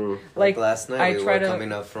why, like last night I we try were to.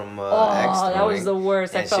 coming up from Oh, that was the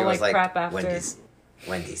worst. I and felt she was like crap after. Wendy's.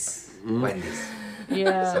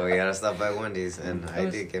 Yeah. So we gotta stop by Wendy's, and I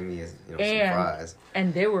did get me some fries.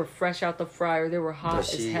 And they were fresh out the fryer. They were hot But as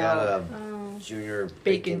she hell. got a junior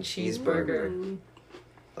bacon cheeseburger.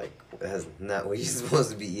 Like that's not what you're supposed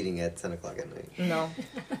to be eating at 10 o'clock at night. No.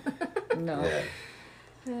 No.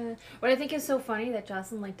 Yeah. What I think is so funny that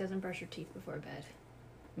Jocelyn like doesn't brush her teeth before bed.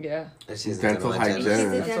 Yeah. And she's a Dental hygienist. She's a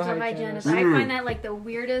hygienist. dental Dental hygienist. hygienist. I find that like the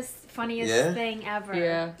weirdest, funniest Yeah? thing ever.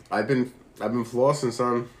 Yeah. I've been flossing,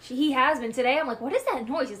 son. He has been today. I'm like, what is that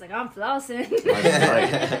noise? He's like, I'm flossing.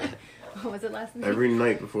 Last night. What was it last night? Every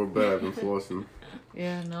night before bed, I've been flossing.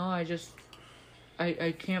 Yeah, no, I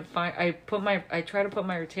can't find. I try to put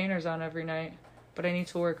my retainers on every night, but I need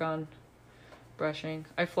to work on brushing.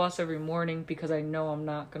 I floss every morning because I know I'm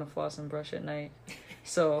not gonna floss and brush at night.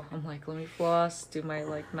 So I'm like, let me floss, do my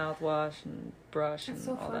like mouthwash and brush That's and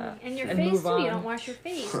so all funny. that. And your And face move too. on. You don't wash your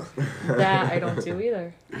face. That I don't do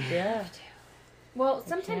either. Yeah. Well,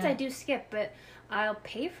 sometimes I can't. do skip, but I'll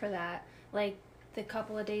pay for that. Like the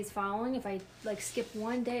couple of days following, if I like skip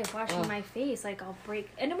one day of washing Ugh. my face, like I'll break,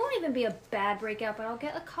 and it won't even be a bad breakout, but I'll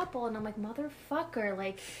get a couple, and I'm like, motherfucker,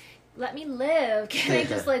 like, let me live. Can I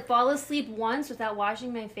just like fall asleep once without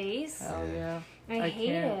washing my face? Hell yeah. I hate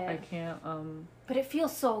can't. it. I can't. But it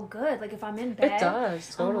feels so good. Like if I'm in bed, It does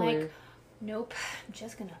I'm totally. like, nope, I'm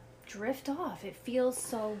just gonna drift off. It feels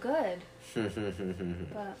so good,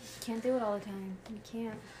 but can't do it all the time. You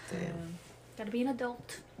can't. Damn. Gotta be an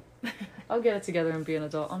adult. I'll get it together and be an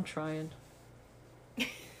adult. I'm trying.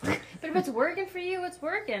 But if it's working for you, it's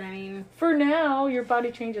working. I mean, For now, your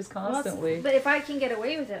body changes well, constantly. but if I can get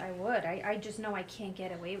away with it, I would. I just know I can't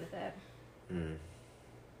get away with it. Mm.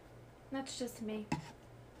 That's just me.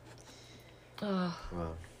 Ugh.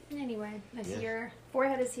 Wow. Anyway, I see Yeah. your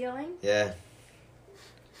forehead is healing. Yeah.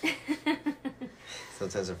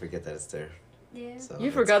 Sometimes I forget that it's there. Yeah. So You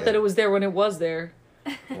it's forgot that good. it was there when it was there.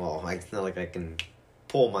 Well, it's not like I can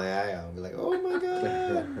pull my eye out and be like, oh my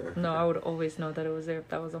god. No, I would always know that it was there if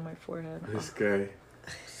that was on my forehead. This guy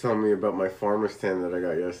was telling me about my farmer's tan that I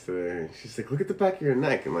got yesterday. She's like, look at the back of your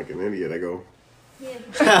neck. I'm like an idiot. I go, Yeah.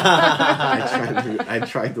 I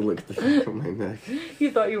tried to look at the back of my neck.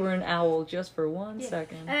 You thought you were an owl just for 1 Yeah.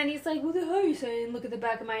 second. And then he's like, what the hell are you saying? Look at the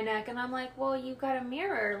back of my neck. And I'm like, well, you got a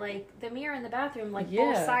mirror. Like, the mirror in the bathroom, like, both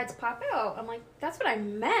Yeah. sides pop out. I'm like, that's what I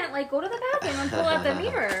meant. Like, go to the bathroom and pull out the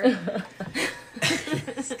mirror.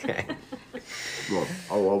 This guy. Well,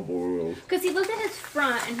 I love Boreal. Because he looked at his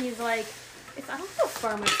front and he's like, I don't have a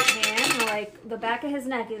farmer's tan. Like, the back of his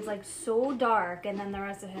neck is, like, so dark. And then the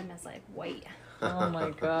rest of him is, like, white. Oh my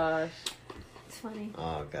gosh. It's funny.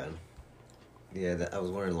 Oh god. Yeah, I was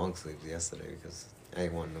wearing long sleeves yesterday because I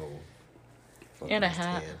didn't want no. And a fucking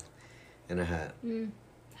hat. tan. And a hat.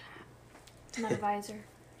 Not a visor.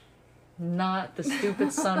 Not the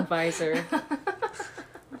stupid sun visor.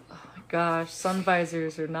 Oh my gosh, sun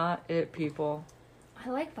visors are not it, people. I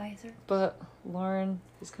like visor. But Lauren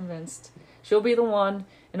is convinced. She'll be the one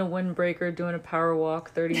in a windbreaker doing a power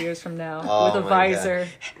walk 30 years from now Oh with a my visor.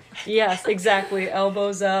 Yes, exactly.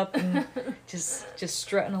 Elbows up and just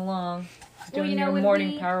strutting along. Well, Doing you know, your when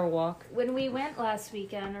morning we- power walk. When we went last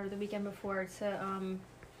weekend or the weekend before to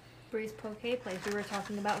Breeze Poke Place, we were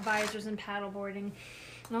talking about visors and paddleboarding.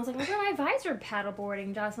 And I was like, look at my visor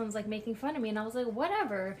paddleboarding. Jocelyn's like making fun of me. And I was like,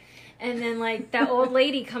 whatever. And then like that old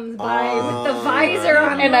lady comes by with the visor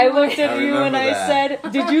on. And I I'm looked like, at you and remember I that.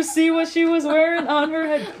 said, did you see what she was wearing on her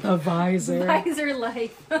head? The visor. visor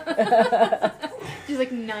life. She's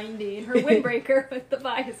like 90 in her windbreaker with the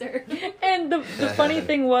visor. And the funny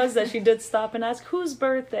thing was that she did stop and ask, whose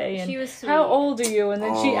birthday? And She was sweet. how old are you? And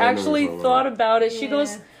then she Oh, I know actually what you're thought talking about it. She Yeah.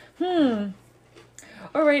 goes,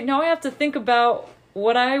 all right, now I have to think about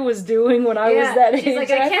what I was doing when I was Yeah, that she's age. like,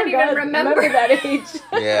 And I can't even forgot- remember. that age.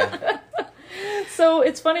 Yeah. So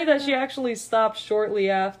it's funny that she actually stopped shortly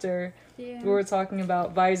after Yeah. we were talking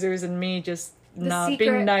about visors and me just not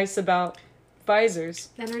secret- being nice about visors.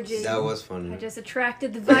 Energy. That was fun. I just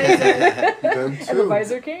attracted the visor. Them And the too.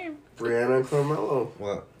 visor came. Brianna and Carmelo,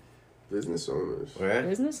 What? business owners. Where?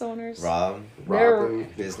 Business owners. Rob. Robin,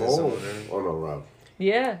 Business Nicole. owner. Oh no, Rob.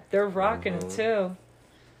 Yeah, they're rocking it Mhm. too.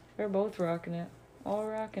 They're both rocking it. All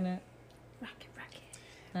rocking it. Rocket, rocket.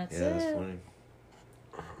 That's Yeah, it. that's funny.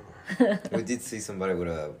 We did see somebody with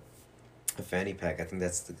a fanny pack. I think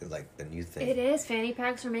that's the new thing. It is. Fanny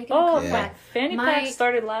packs are making Oh, a comeback. fanny My- pack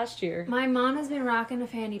started last year. My mom has been rocking a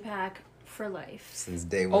fanny pack for life. Since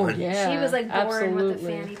day Oh one. yeah, She was like born with a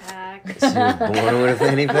absolutely. fanny pack. She was born with a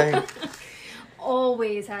fanny pack.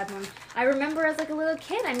 always had one. I remember as like a little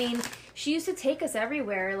kid. I mean, she used to take us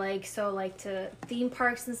everywhere, like to theme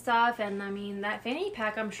parks and stuff. And I mean, that fanny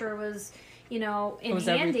pack, I'm sure was, you know, in was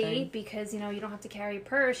handy everything. because, you know, you don't have to carry a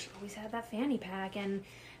purse. She always had that fanny pack. And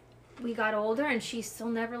we got older and she still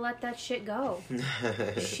never let that shit go.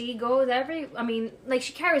 She goes I mean, like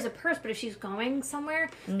she carries a purse, but if she's going somewhere,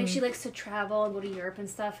 like she likes to travel, go to Europe and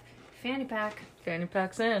stuff, fanny pack. Fanny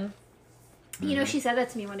pack's in. You know, she said that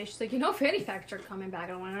to me one day. She's like, you know, fanny packs are coming back.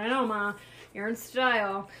 I went, I know, Ma. You're in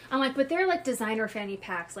style. I'm like, but they're like designer fanny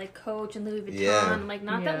packs, like Coach and Louis Vuitton. Yeah. Like,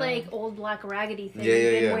 not that like old black raggedy thing Yeah, you've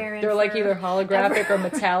yeah, been yeah. wearing. They're like either holographic or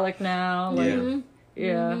metallic now. Like,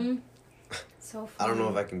 Yeah. yeah. So funny. I don't know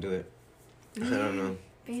if I can do it. I don't know.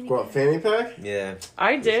 Fanny What, pack. fanny pack? Yeah.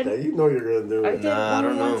 I Yeah, did. you know you're gonna do I it. did Nah, I when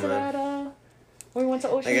don't we went know, to man. that, when we went to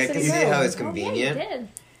Ocean Like, I City can see Grill. how it's Oh, yeah, convenient. you did.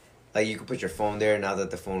 Like, you can put your phone there now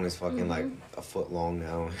that the phone is fucking, like, a foot long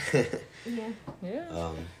now. Yeah.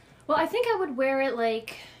 Yeah. Well, I think I would wear it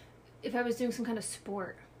like if I was doing some kind of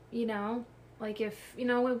sport, you know? Like if, you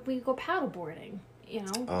know, if we go paddle boarding, you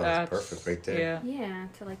know? Oh, that's perfect right there. Yeah. Yeah,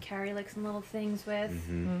 to like carry like some little things with,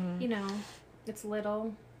 Mm-hmm. you know, it's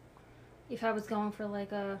little. If I was going for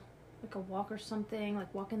like a walk or something,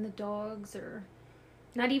 like walking the dogs or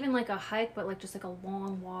not even like a hike, but like just like a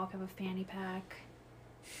long walk, have a fanny pack.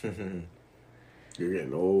 You're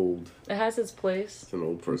getting old. It has its place. It's an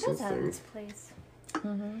old It person's does have thing. its place.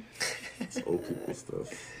 Mm-hmm. It's old people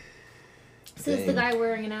stuff. So is the guy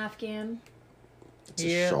wearing an Afghan? It's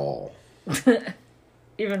Yeah. a shawl.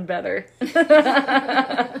 Even better.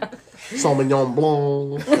 Sauvignon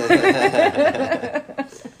Blanc.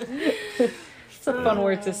 It's a fun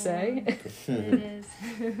word to say. It is.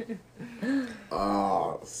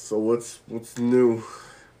 So what's new What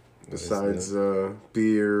is besides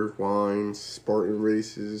beer, wine, Spartan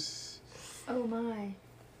races? Oh my. Wow.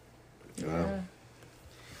 Yeah.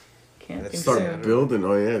 Camping That's Start soon. building.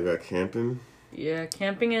 Oh yeah, I got camping Yeah,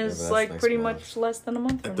 camping is that's like next pretty month. much less than a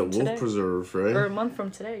month from at the Wolf today. Preserve, right? Or a month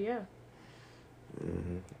from today, yeah.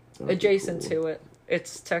 That'd be Adjacent cool. to it.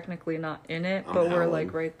 It's technically not in it, I'm but we're howling.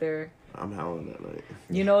 like right there. I'm howling that night.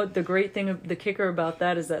 You know, the great thing, the kicker about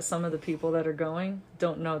that is that some of the people that are going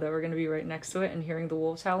don't know that we're going to be right next to it and hearing the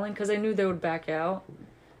wolves howling because I knew they would back out.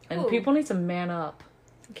 And Who? people need to man up.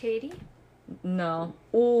 Katie? No.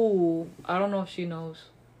 Ooh, I don't know if she knows.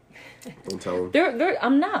 Don't tell them.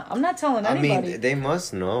 I'm not telling I anybody. mean, they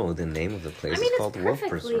must know the name of the place. I mean, it's it's called Wolf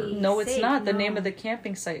perfectly- Preserve. No, it's safe, not. The no. name of the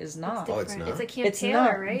camping site is not. Oh, it's Different. not? It's a Camp It's Taylor,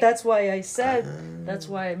 not. right? That's why I said. That's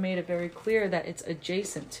why I made it very clear that it's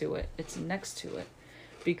adjacent to it. It's next to it,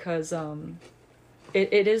 because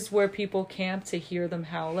it is where people camp to hear them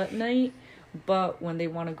howl at night. But when they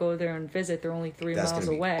want to go there and visit, they're only 3 That's miles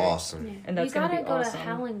gonna be away. awesome. Yeah. And that's you gonna gotta be go awesome. to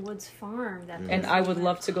Howling Woods Farm. That And place I is would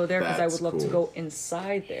love to go there because I That's would love to cool. go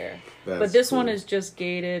inside there. That's But this one cool. is just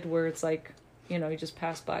gated where it's like, you know, you just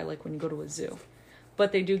pass by like when you go to a zoo.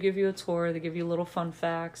 But they do give you a tour, they give you little fun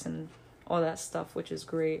facts and all that stuff, which is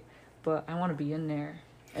great. But I want to be in there.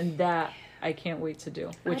 And that I can't wait to do,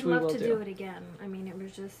 which I'd we love will to do. do it again. I mean, it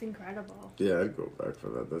was just incredible. Yeah, I'd go back for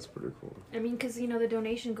that. That's pretty cool. I mean, because, you know, the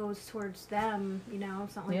donation goes towards them, you know,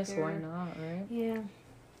 it's not like Yes, they're... why not, right? Yeah.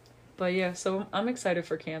 But yeah, so I'm excited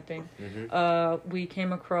for camping. Mm-hmm. We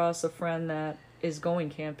came across a friend that is going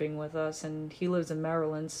camping with us, and he lives in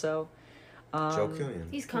Maryland, so... Joe Killian.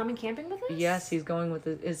 He's coming camping with us? Yes, he's going with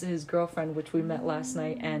his girlfriend, which we met last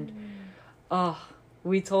night, and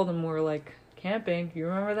we told him, we're like, camping, you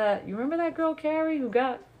remember that girl Carrie who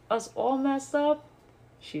got us all messed up?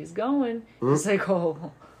 She's going. He's like,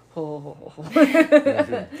 oh.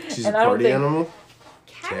 She's And a I don't party think- animal?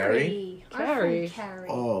 Carrie. Our Carrie. friend Carrie.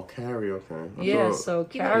 Oh, Carrie, okay. Yeah, so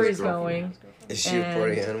He loves Carrie's his girlfriend. going. Is she a And-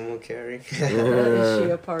 party animal, Carrie? Is she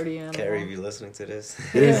a party animal? Carrie, if you're listening to this.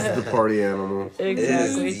 Is the party animal.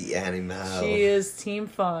 Exactly. Is the animal. She is team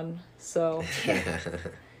fun, so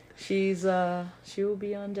she will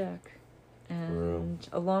be on deck, and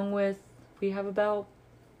along with we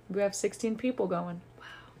have 16 people going.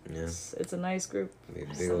 Yeah, It's a nice group.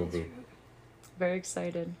 big old group. Very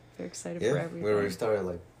excited for Yeah, everything. we already started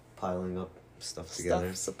like piling up stuff together.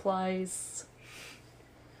 Stuff, supplies.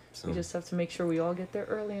 So, We just have to make sure we all get there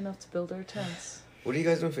early enough to build our tents. what are you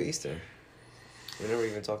guys doing for Easter? We never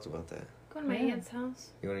even talked about that. Go to my Yeah. aunt's house.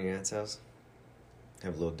 You going to your aunt's house?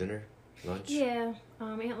 Have a little dinner, lunch. Yeah,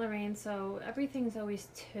 Aunt Lorraine, so everything's always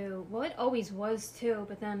 2. Well, it always was 2,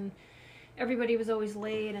 but then everybody was always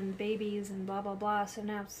late and babies and blah, blah, blah, so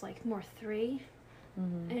now it's like more 3.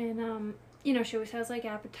 Mm-hmm. And, you know, she always has like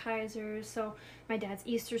appetizers, so my dad's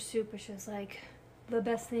Easter soup, which is like the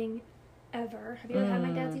best thing ever. Have you ever had my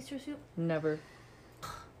dad's Easter soup? Never.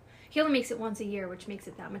 He only makes it once a year, which makes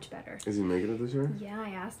it that much better. Is he making it this year? Yeah,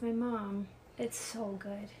 I asked my mom. It's so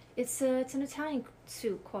good. It's an Italian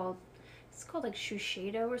soup called like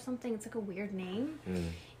Shushato or something. It's like a weird name.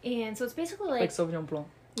 And so it's basically Like Sauvignon Blanc.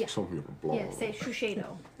 Yeah. Sauvignon Blanc. Yeah, say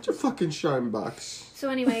Shushato. It's a fucking shine box. So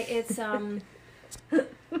anyway, it's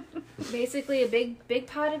basically a big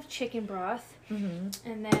pot of chicken broth,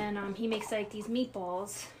 and then he makes like these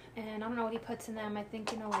meatballs, and I don't know what he puts in them. I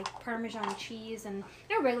think like Parmesan cheese and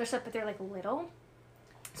regular stuff, but they're like little,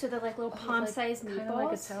 so they're like little palm-sized meatballs. Kind of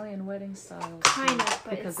like Italian wedding style. Kind of, but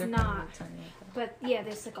because it's not. But yeah,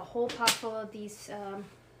 there's like a whole pot full of these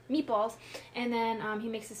meatballs, and then he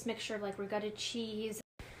makes this mixture of like ricotta cheese.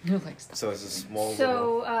 Who likes that? So it's a small.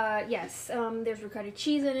 So yes, there's ricotta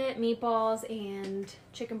cheese in it, meatballs, and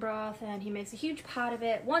chicken broth, and he makes a huge pot of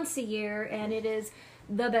it once a year, and it is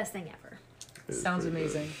the best thing ever. Sounds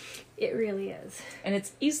amazing. It really is. And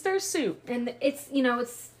it's Easter soup. And it's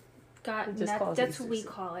it's got It just calls it that's Easter what we soup.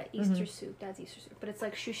 call it, Easter soup. That's Easter soup, but it's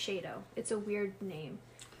like Shushato. It's a weird name.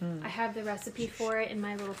 I have the recipe for it in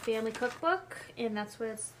my little family cookbook, and that's what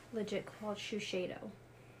it's legit called, Shushato.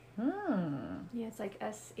 Yeah, it's like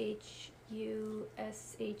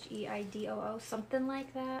SHUSHEIDOO, something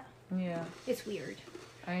like that. Yeah. It's weird.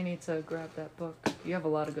 I need to grab that book. You have a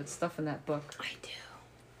lot of good stuff in that book. I do.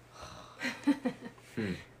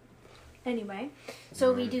 Anyway,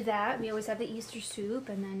 so we do that. We always have the Easter soup,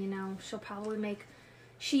 and then, she'll probably make...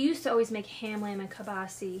 She used to always make ham, lamb, and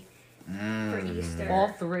kabasi for Easter. All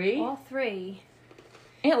three? All three.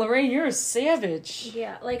 Aunt Lorraine, you're a savage.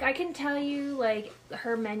 Yeah, like, I can tell you, like,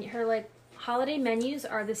 her menu, holiday menus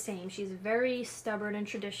are the same. She's very stubborn and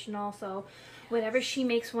traditional, so whatever she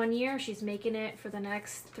makes one year, she's making it for the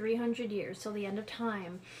next 300 years, till the end of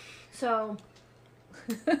time. So...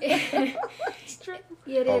 It's true.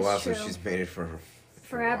 It Oh is wow! true. So she's made it for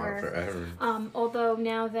Forever. Forever. Although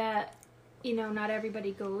now that not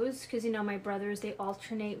everybody goes, because my brothers, they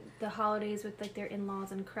alternate the holidays with like their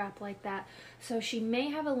in-laws and crap like that. So she may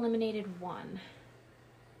have eliminated one.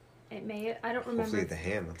 It may. I don't remember. Hopefully the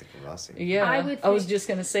ham, not the kibasi. Yeah, I would I was think- just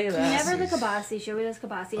gonna say that. Never the kabasi. She always has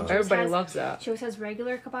kabasi. And she always Everybody has- loves that. She always has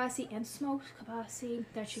regular kabasi and smoked kabasi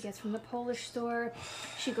that she gets from the Polish store.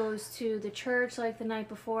 She goes to the church like the night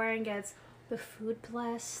before and gets the food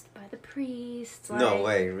blessed by the priest. No like-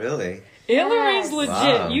 way, really? Aunt Lorraine's Yes. legit.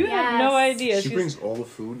 Wow. You have no Yes. idea. She brings all the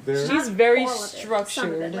food there. She's very All of it. Some of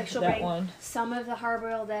structured. it. Like she'll that bring one. some of the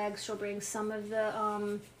hard-boiled eggs. She'll bring some of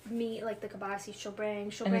the meat, like the kabasi. She'll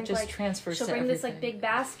bring And like it just transfers she'll to bring this like everything. big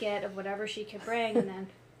basket of whatever she could bring, and then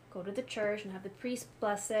go to the church and have the priest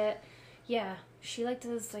bless it. Yeah, she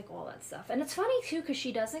does like all that stuff, and it's funny too because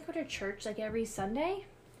she doesn't go to church like every Sunday,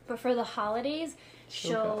 but for the holidays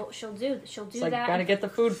she'll do It's that. like, gotta get the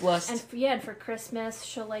food blessed. And for Christmas,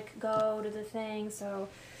 she'll like go to the thing. So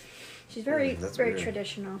she's very that's very weird.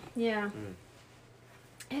 traditional. Yeah.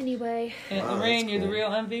 Anyway, Aunt Wow, Lorraine, that's you're the cool. real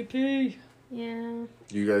MVP. yeah.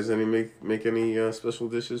 You guys make any special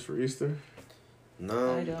dishes for Easter?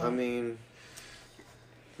 No, I don't. I mean,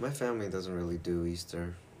 my family doesn't really do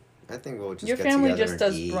Easter. I think we'll just Your get family together just and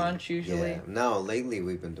does eat. brunch usually. Yeah. No, lately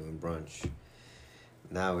we've been doing brunch.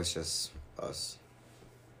 Now it's just us.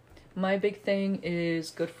 My big thing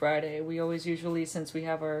is Good Friday. We always usually, since we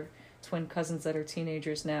have our twin cousins that are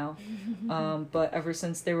teenagers now, but ever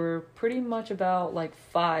since they were pretty much about like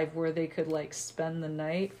 5, where they could like spend the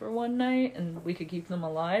night for one night and we could keep them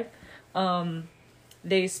alive.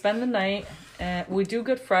 They spend the night, and we do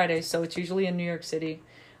Good Friday, so it's usually in New York City,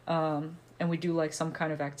 and we do like some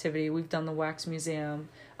kind of activity. We've done the wax museum.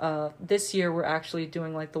 This year we're actually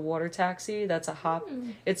doing like the water taxi. That's a hop.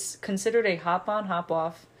 It's considered a hop on, hop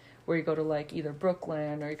off, where you go to like either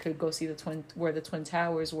Brooklyn or you could go see where the Twin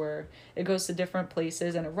Towers were. It goes to different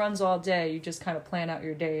places and it runs all day. You just kind of plan out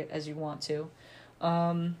your day as you want to.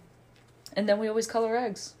 And then we always color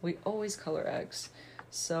eggs.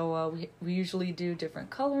 So we usually do different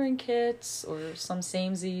coloring kits or some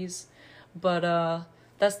samesies, but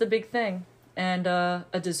that's the big thing. And a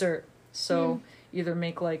dessert. So either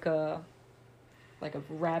make like a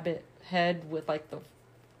rabbit head with like the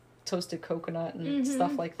toasted coconut and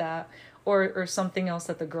stuff like that, or something else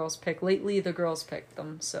that the girls pick. Lately the girls picked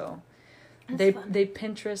them, so That's fun. they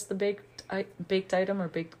Pinterest the baked item or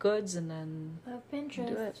baked goods and then Love Pinterest.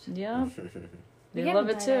 do it. Yeah. We They love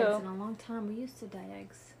haven't it dyed eggs too. in a long time. We used to dye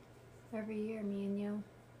eggs every year, me and you.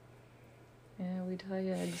 Yeah, we dye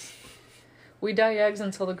eggs. We dye eggs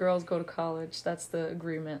until the girls go to college. That's the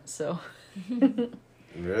agreement. So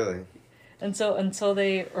Really? until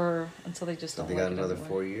they just So don't they like got it another anymore.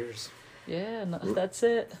 4 years. Yeah, no, that's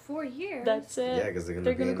it. 4 years. That's it. Yeah, because they're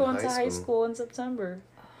They're gonna gonna be go in into high school in September.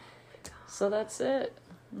 Oh my God. So that's it.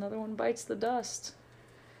 another one bites the dust.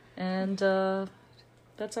 And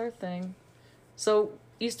that's our thing. So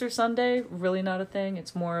Easter Sunday, really not a thing.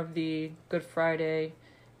 It's more of the Good Friday,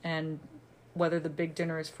 and whether the big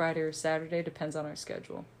dinner is Friday or Saturday depends on our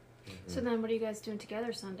schedule. So then, what are you guys doing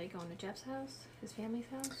together Sunday? Going to Jeff's house, his family's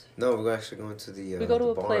house? No, we're actually going to the We go to the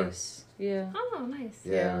a barn. place. Yeah. Oh, nice.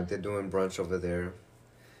 Yeah, Yeah. they're doing brunch over there.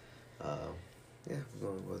 Yeah, we're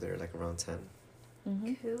going to go there like around 10.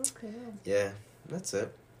 Mm-hmm. Cool. Yeah, that's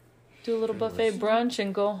it. Do a little Pretty buffet brunch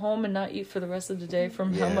and go home and not eat for the rest of the day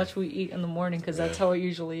from how Yeah. much we eat in the morning, because that's Yeah. how it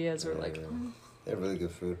usually is. We're like, They have really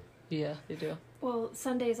good food. yeah, they do. Well,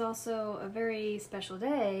 Sunday is also a very special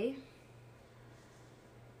day.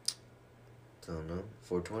 Don't know.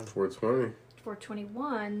 420. 420.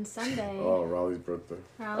 421 Sunday. Oh, Raleigh's birthday.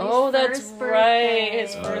 Raleigh's Oh, that's first right.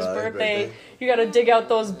 His birthday. first Raleigh's birthday. birthday. You gotta dig out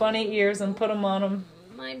those bunny ears and put them on him.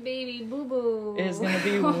 My baby boo boo Is gonna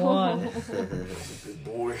be one. Big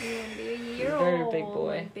boy. He's gonna be a year Very old. big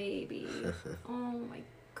boy. My baby. Oh my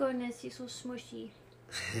goodness, he's so smushy.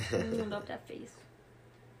 I love that face.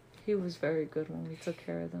 He was very good when we took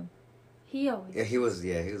care of them. He always. Yeah, he was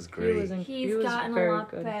great. He's he was gotten very a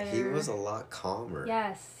lot good. better. He was a lot calmer.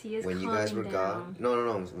 Yes, he is. When you guys were calming gone. down.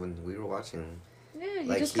 No. When we were watching him. Yeah, he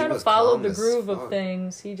Like, just he kind of was followed calm the as groove of fuck.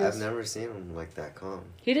 things. He I've just never seen him like that calm.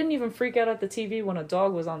 he didn't even freak out at the TV when a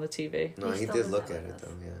dog was on the TV. No, He he still did does look that at with it us.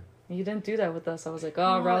 though, yeah. He didn't do that with us. I was like,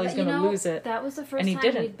 oh, No, Raleigh's that- gonna lose it. That was the first And he time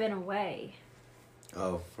didn't. we've been away.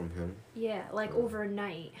 Oh, from him? Yeah, like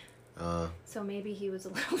overnight. So maybe he was a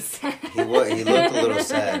little sad. He looked a little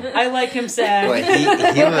sad. I like him sad.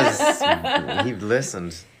 But he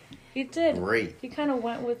listened. He did. Great. He kind of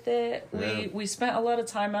went with it. Yeah. We spent a lot of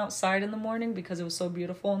time outside in the morning because it was so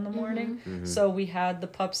beautiful in the morning. Mhm. So we had the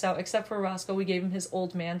pups out, except for Roscoe. We gave him his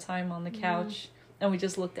old man time on the couch, and we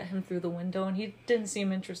just looked at him through the window, and he didn't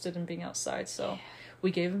seem interested in being outside. So we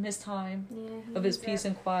gave him his time of his peace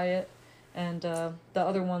and quiet, and the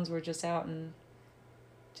other ones were just out and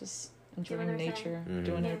just enjoying Doing their nature, thing. Mhm.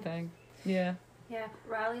 doing their Yeah. thing. Yeah. Yeah,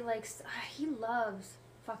 Riley likes. He loves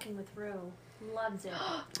fucking with Rue. Loves it.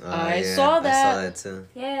 I saw that. I saw that too.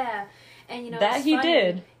 Yeah, and you know That it's he funny.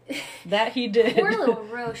 did. That he did. Poor little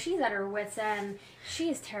Rue. She's at her wits' end. She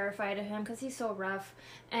is terrified of him because he's so rough.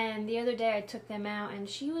 And the other day I took them out, and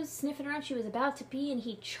she was sniffing around. She was about to pee, and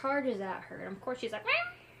he charges at her. And of course she's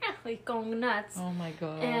like going nuts. Oh my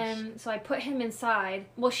gosh. And so I put him inside.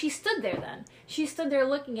 Well, she stood there then. She stood there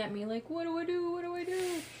looking at me like, what do I do? What do I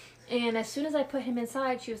do? And as soon as I put him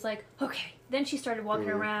inside, she was like, okay. Then she started walking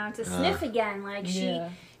around to sniff again. Like, Yeah.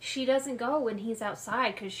 she doesn't go when he's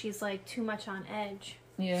outside because she's, like, too much on edge.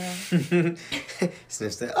 Yeah.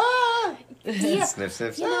 Sniff, sniff. Ah! Yeah. Sniff,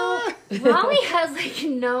 sniff. You know, Ah! Raleigh has, like,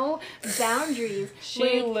 no boundaries.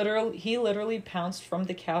 He Like, literally pounced from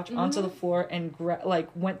the couch Mm-hmm. onto the floor and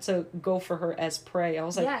went to go for her as prey. I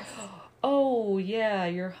was like, yes. oh yeah,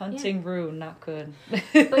 you're hunting Rue, not good.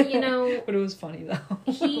 But, you know, but it was funny though.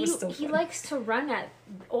 It He was still he funny. likes to run at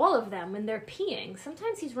all of them when they're peeing.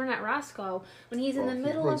 Sometimes he's run at Roscoe when he's in the He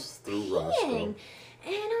middle of runs through Roscoe. peeing.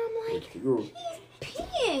 And I'm like, You're- he's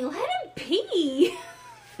peeing. Let him pee.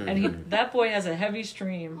 and that boy has a heavy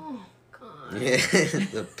stream. Oh, God. Yeah,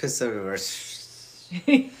 the piss everywhere.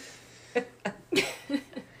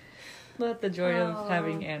 Not the joy Oh, of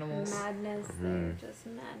having animals. Madness. They're just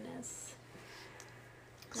madness.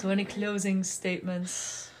 So any closing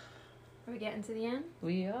statements? Are we getting to the end?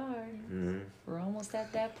 We are. Mhm. We're almost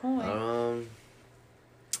at that point. Don't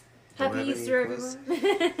Happy have any Easter, quiz?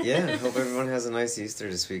 everyone. Yeah, hope everyone has a nice Easter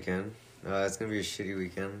this weekend. It's gonna be a shitty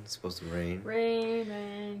weekend. It's supposed to rain, Rain,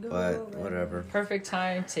 rain, go but rain. whatever. Perfect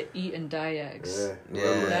time to eat and die eggs. Yeah. Yeah.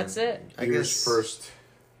 Remember, That's it. I Ears guess first.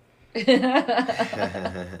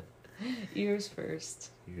 Ears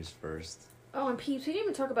first. Yours first. Oh, and Peeps. We didn't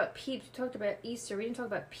even talk about Peeps. We talked about Easter. We didn't talk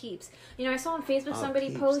about Peeps. You know, I saw on Facebook Oh, somebody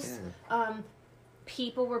Peeps, post, yeah.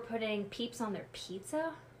 people were putting Peeps on their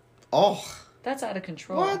pizza. Oh, That's out of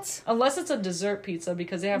control. What? Unless it's a dessert pizza,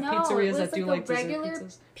 because they have No, pizzerias it was that do like like a dessert regular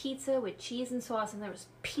pizzas. pizza with cheese and sauce, and there was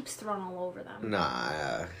Peeps thrown all over them.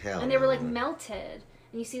 nah, hell. And they were like no. melted.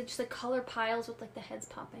 And you see just the color piles with like the heads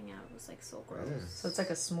popping out. It was like so gross. Yeah. So it's like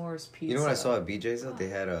a s'mores pizza. You know what I saw at BJ's though? They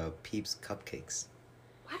had Peeps cupcakes.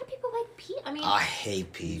 Why do people like Peeps? I mean, I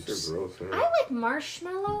hate These Peeps. are gross, man. I like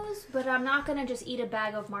marshmallows, but I'm not gonna just eat a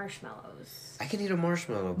bag of marshmallows. I can eat a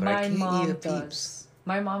marshmallow, but I My can't mom eat a does. Peeps.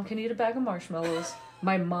 My mom can eat a bag of marshmallows.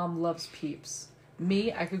 My mom loves Peeps.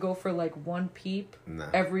 Me, I could go for like one Peep Nah.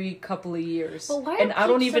 every couple of years. But why are and I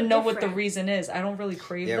don't Peeps so even know what the different? reason is. I don't really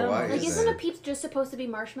crave Yeah, them. why Like, is isn't that? a Peeps just supposed to be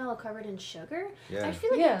marshmallow covered in sugar? Yeah. I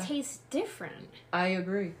feel like Yeah. it tastes different. I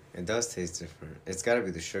agree. It does taste different. It's got to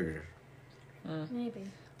be the sugar. Maybe.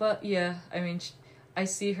 But yeah, I mean, I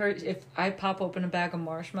see her. If I pop open a bag of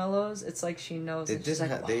marshmallows, it's like she knows. They It's just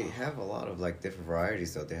just like, they wow. have a lot of like different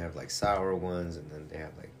varieties though. They have like sour ones, and then they have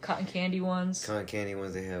like Cotton candy ones. cotton candy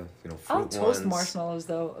ones. They have fruit I'll toast ones. marshmallows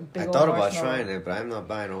though. A big I old thought about marshmallow. trying it, but I'm not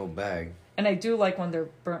buying a whole bag. And I do like when they're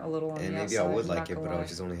burnt a little on And the maybe outside. I would I'm like not it, gonna but I lie. would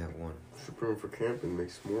just only have one. Should bring 'em for camping, make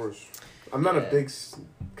s'mores. I'm not a big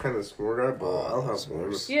kind of s'more guy, but I'll have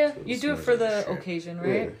one. s'mores. Yeah, you do it S'mores for are the shit. occasion,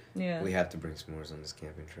 right? Yeah. We have to bring s'mores on this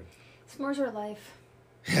camping trip. S'mores are life.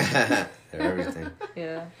 They're everything.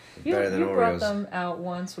 Yeah. Better than you brought Oreos. them out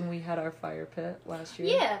once when we had our fire pit last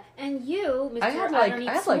year. Yeah, and you, Mr. I had I don't eat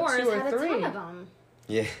I had like s'mores, 2 or had a 3. ton of them.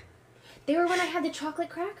 Yeah. They were when I had the chocolate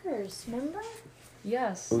crackers, remember?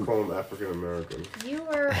 Yes. We'll call them African American. You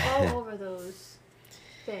were all over those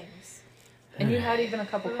things. And you had even a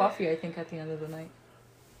cup of coffee, I think, at the end of the night.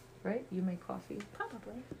 Right? You made coffee.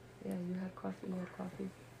 Probably. Yeah, you had coffee. You had coffee. You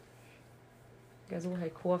guys all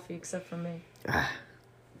had coffee except for me.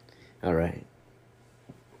 All right.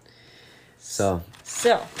 So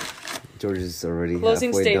So, George is already Closing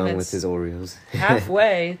halfway done with statements. his Oreos.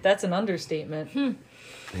 halfway, that's an understatement.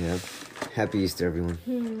 Yeah. Happy Easter, everyone.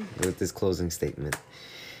 With this closing statement,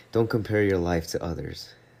 don't compare your life to others.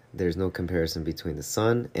 There's no comparison between the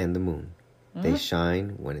sun and the moon. They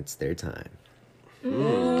shine when it's their time.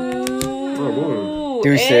 Ooh,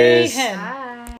 Deuces. amen. Bye.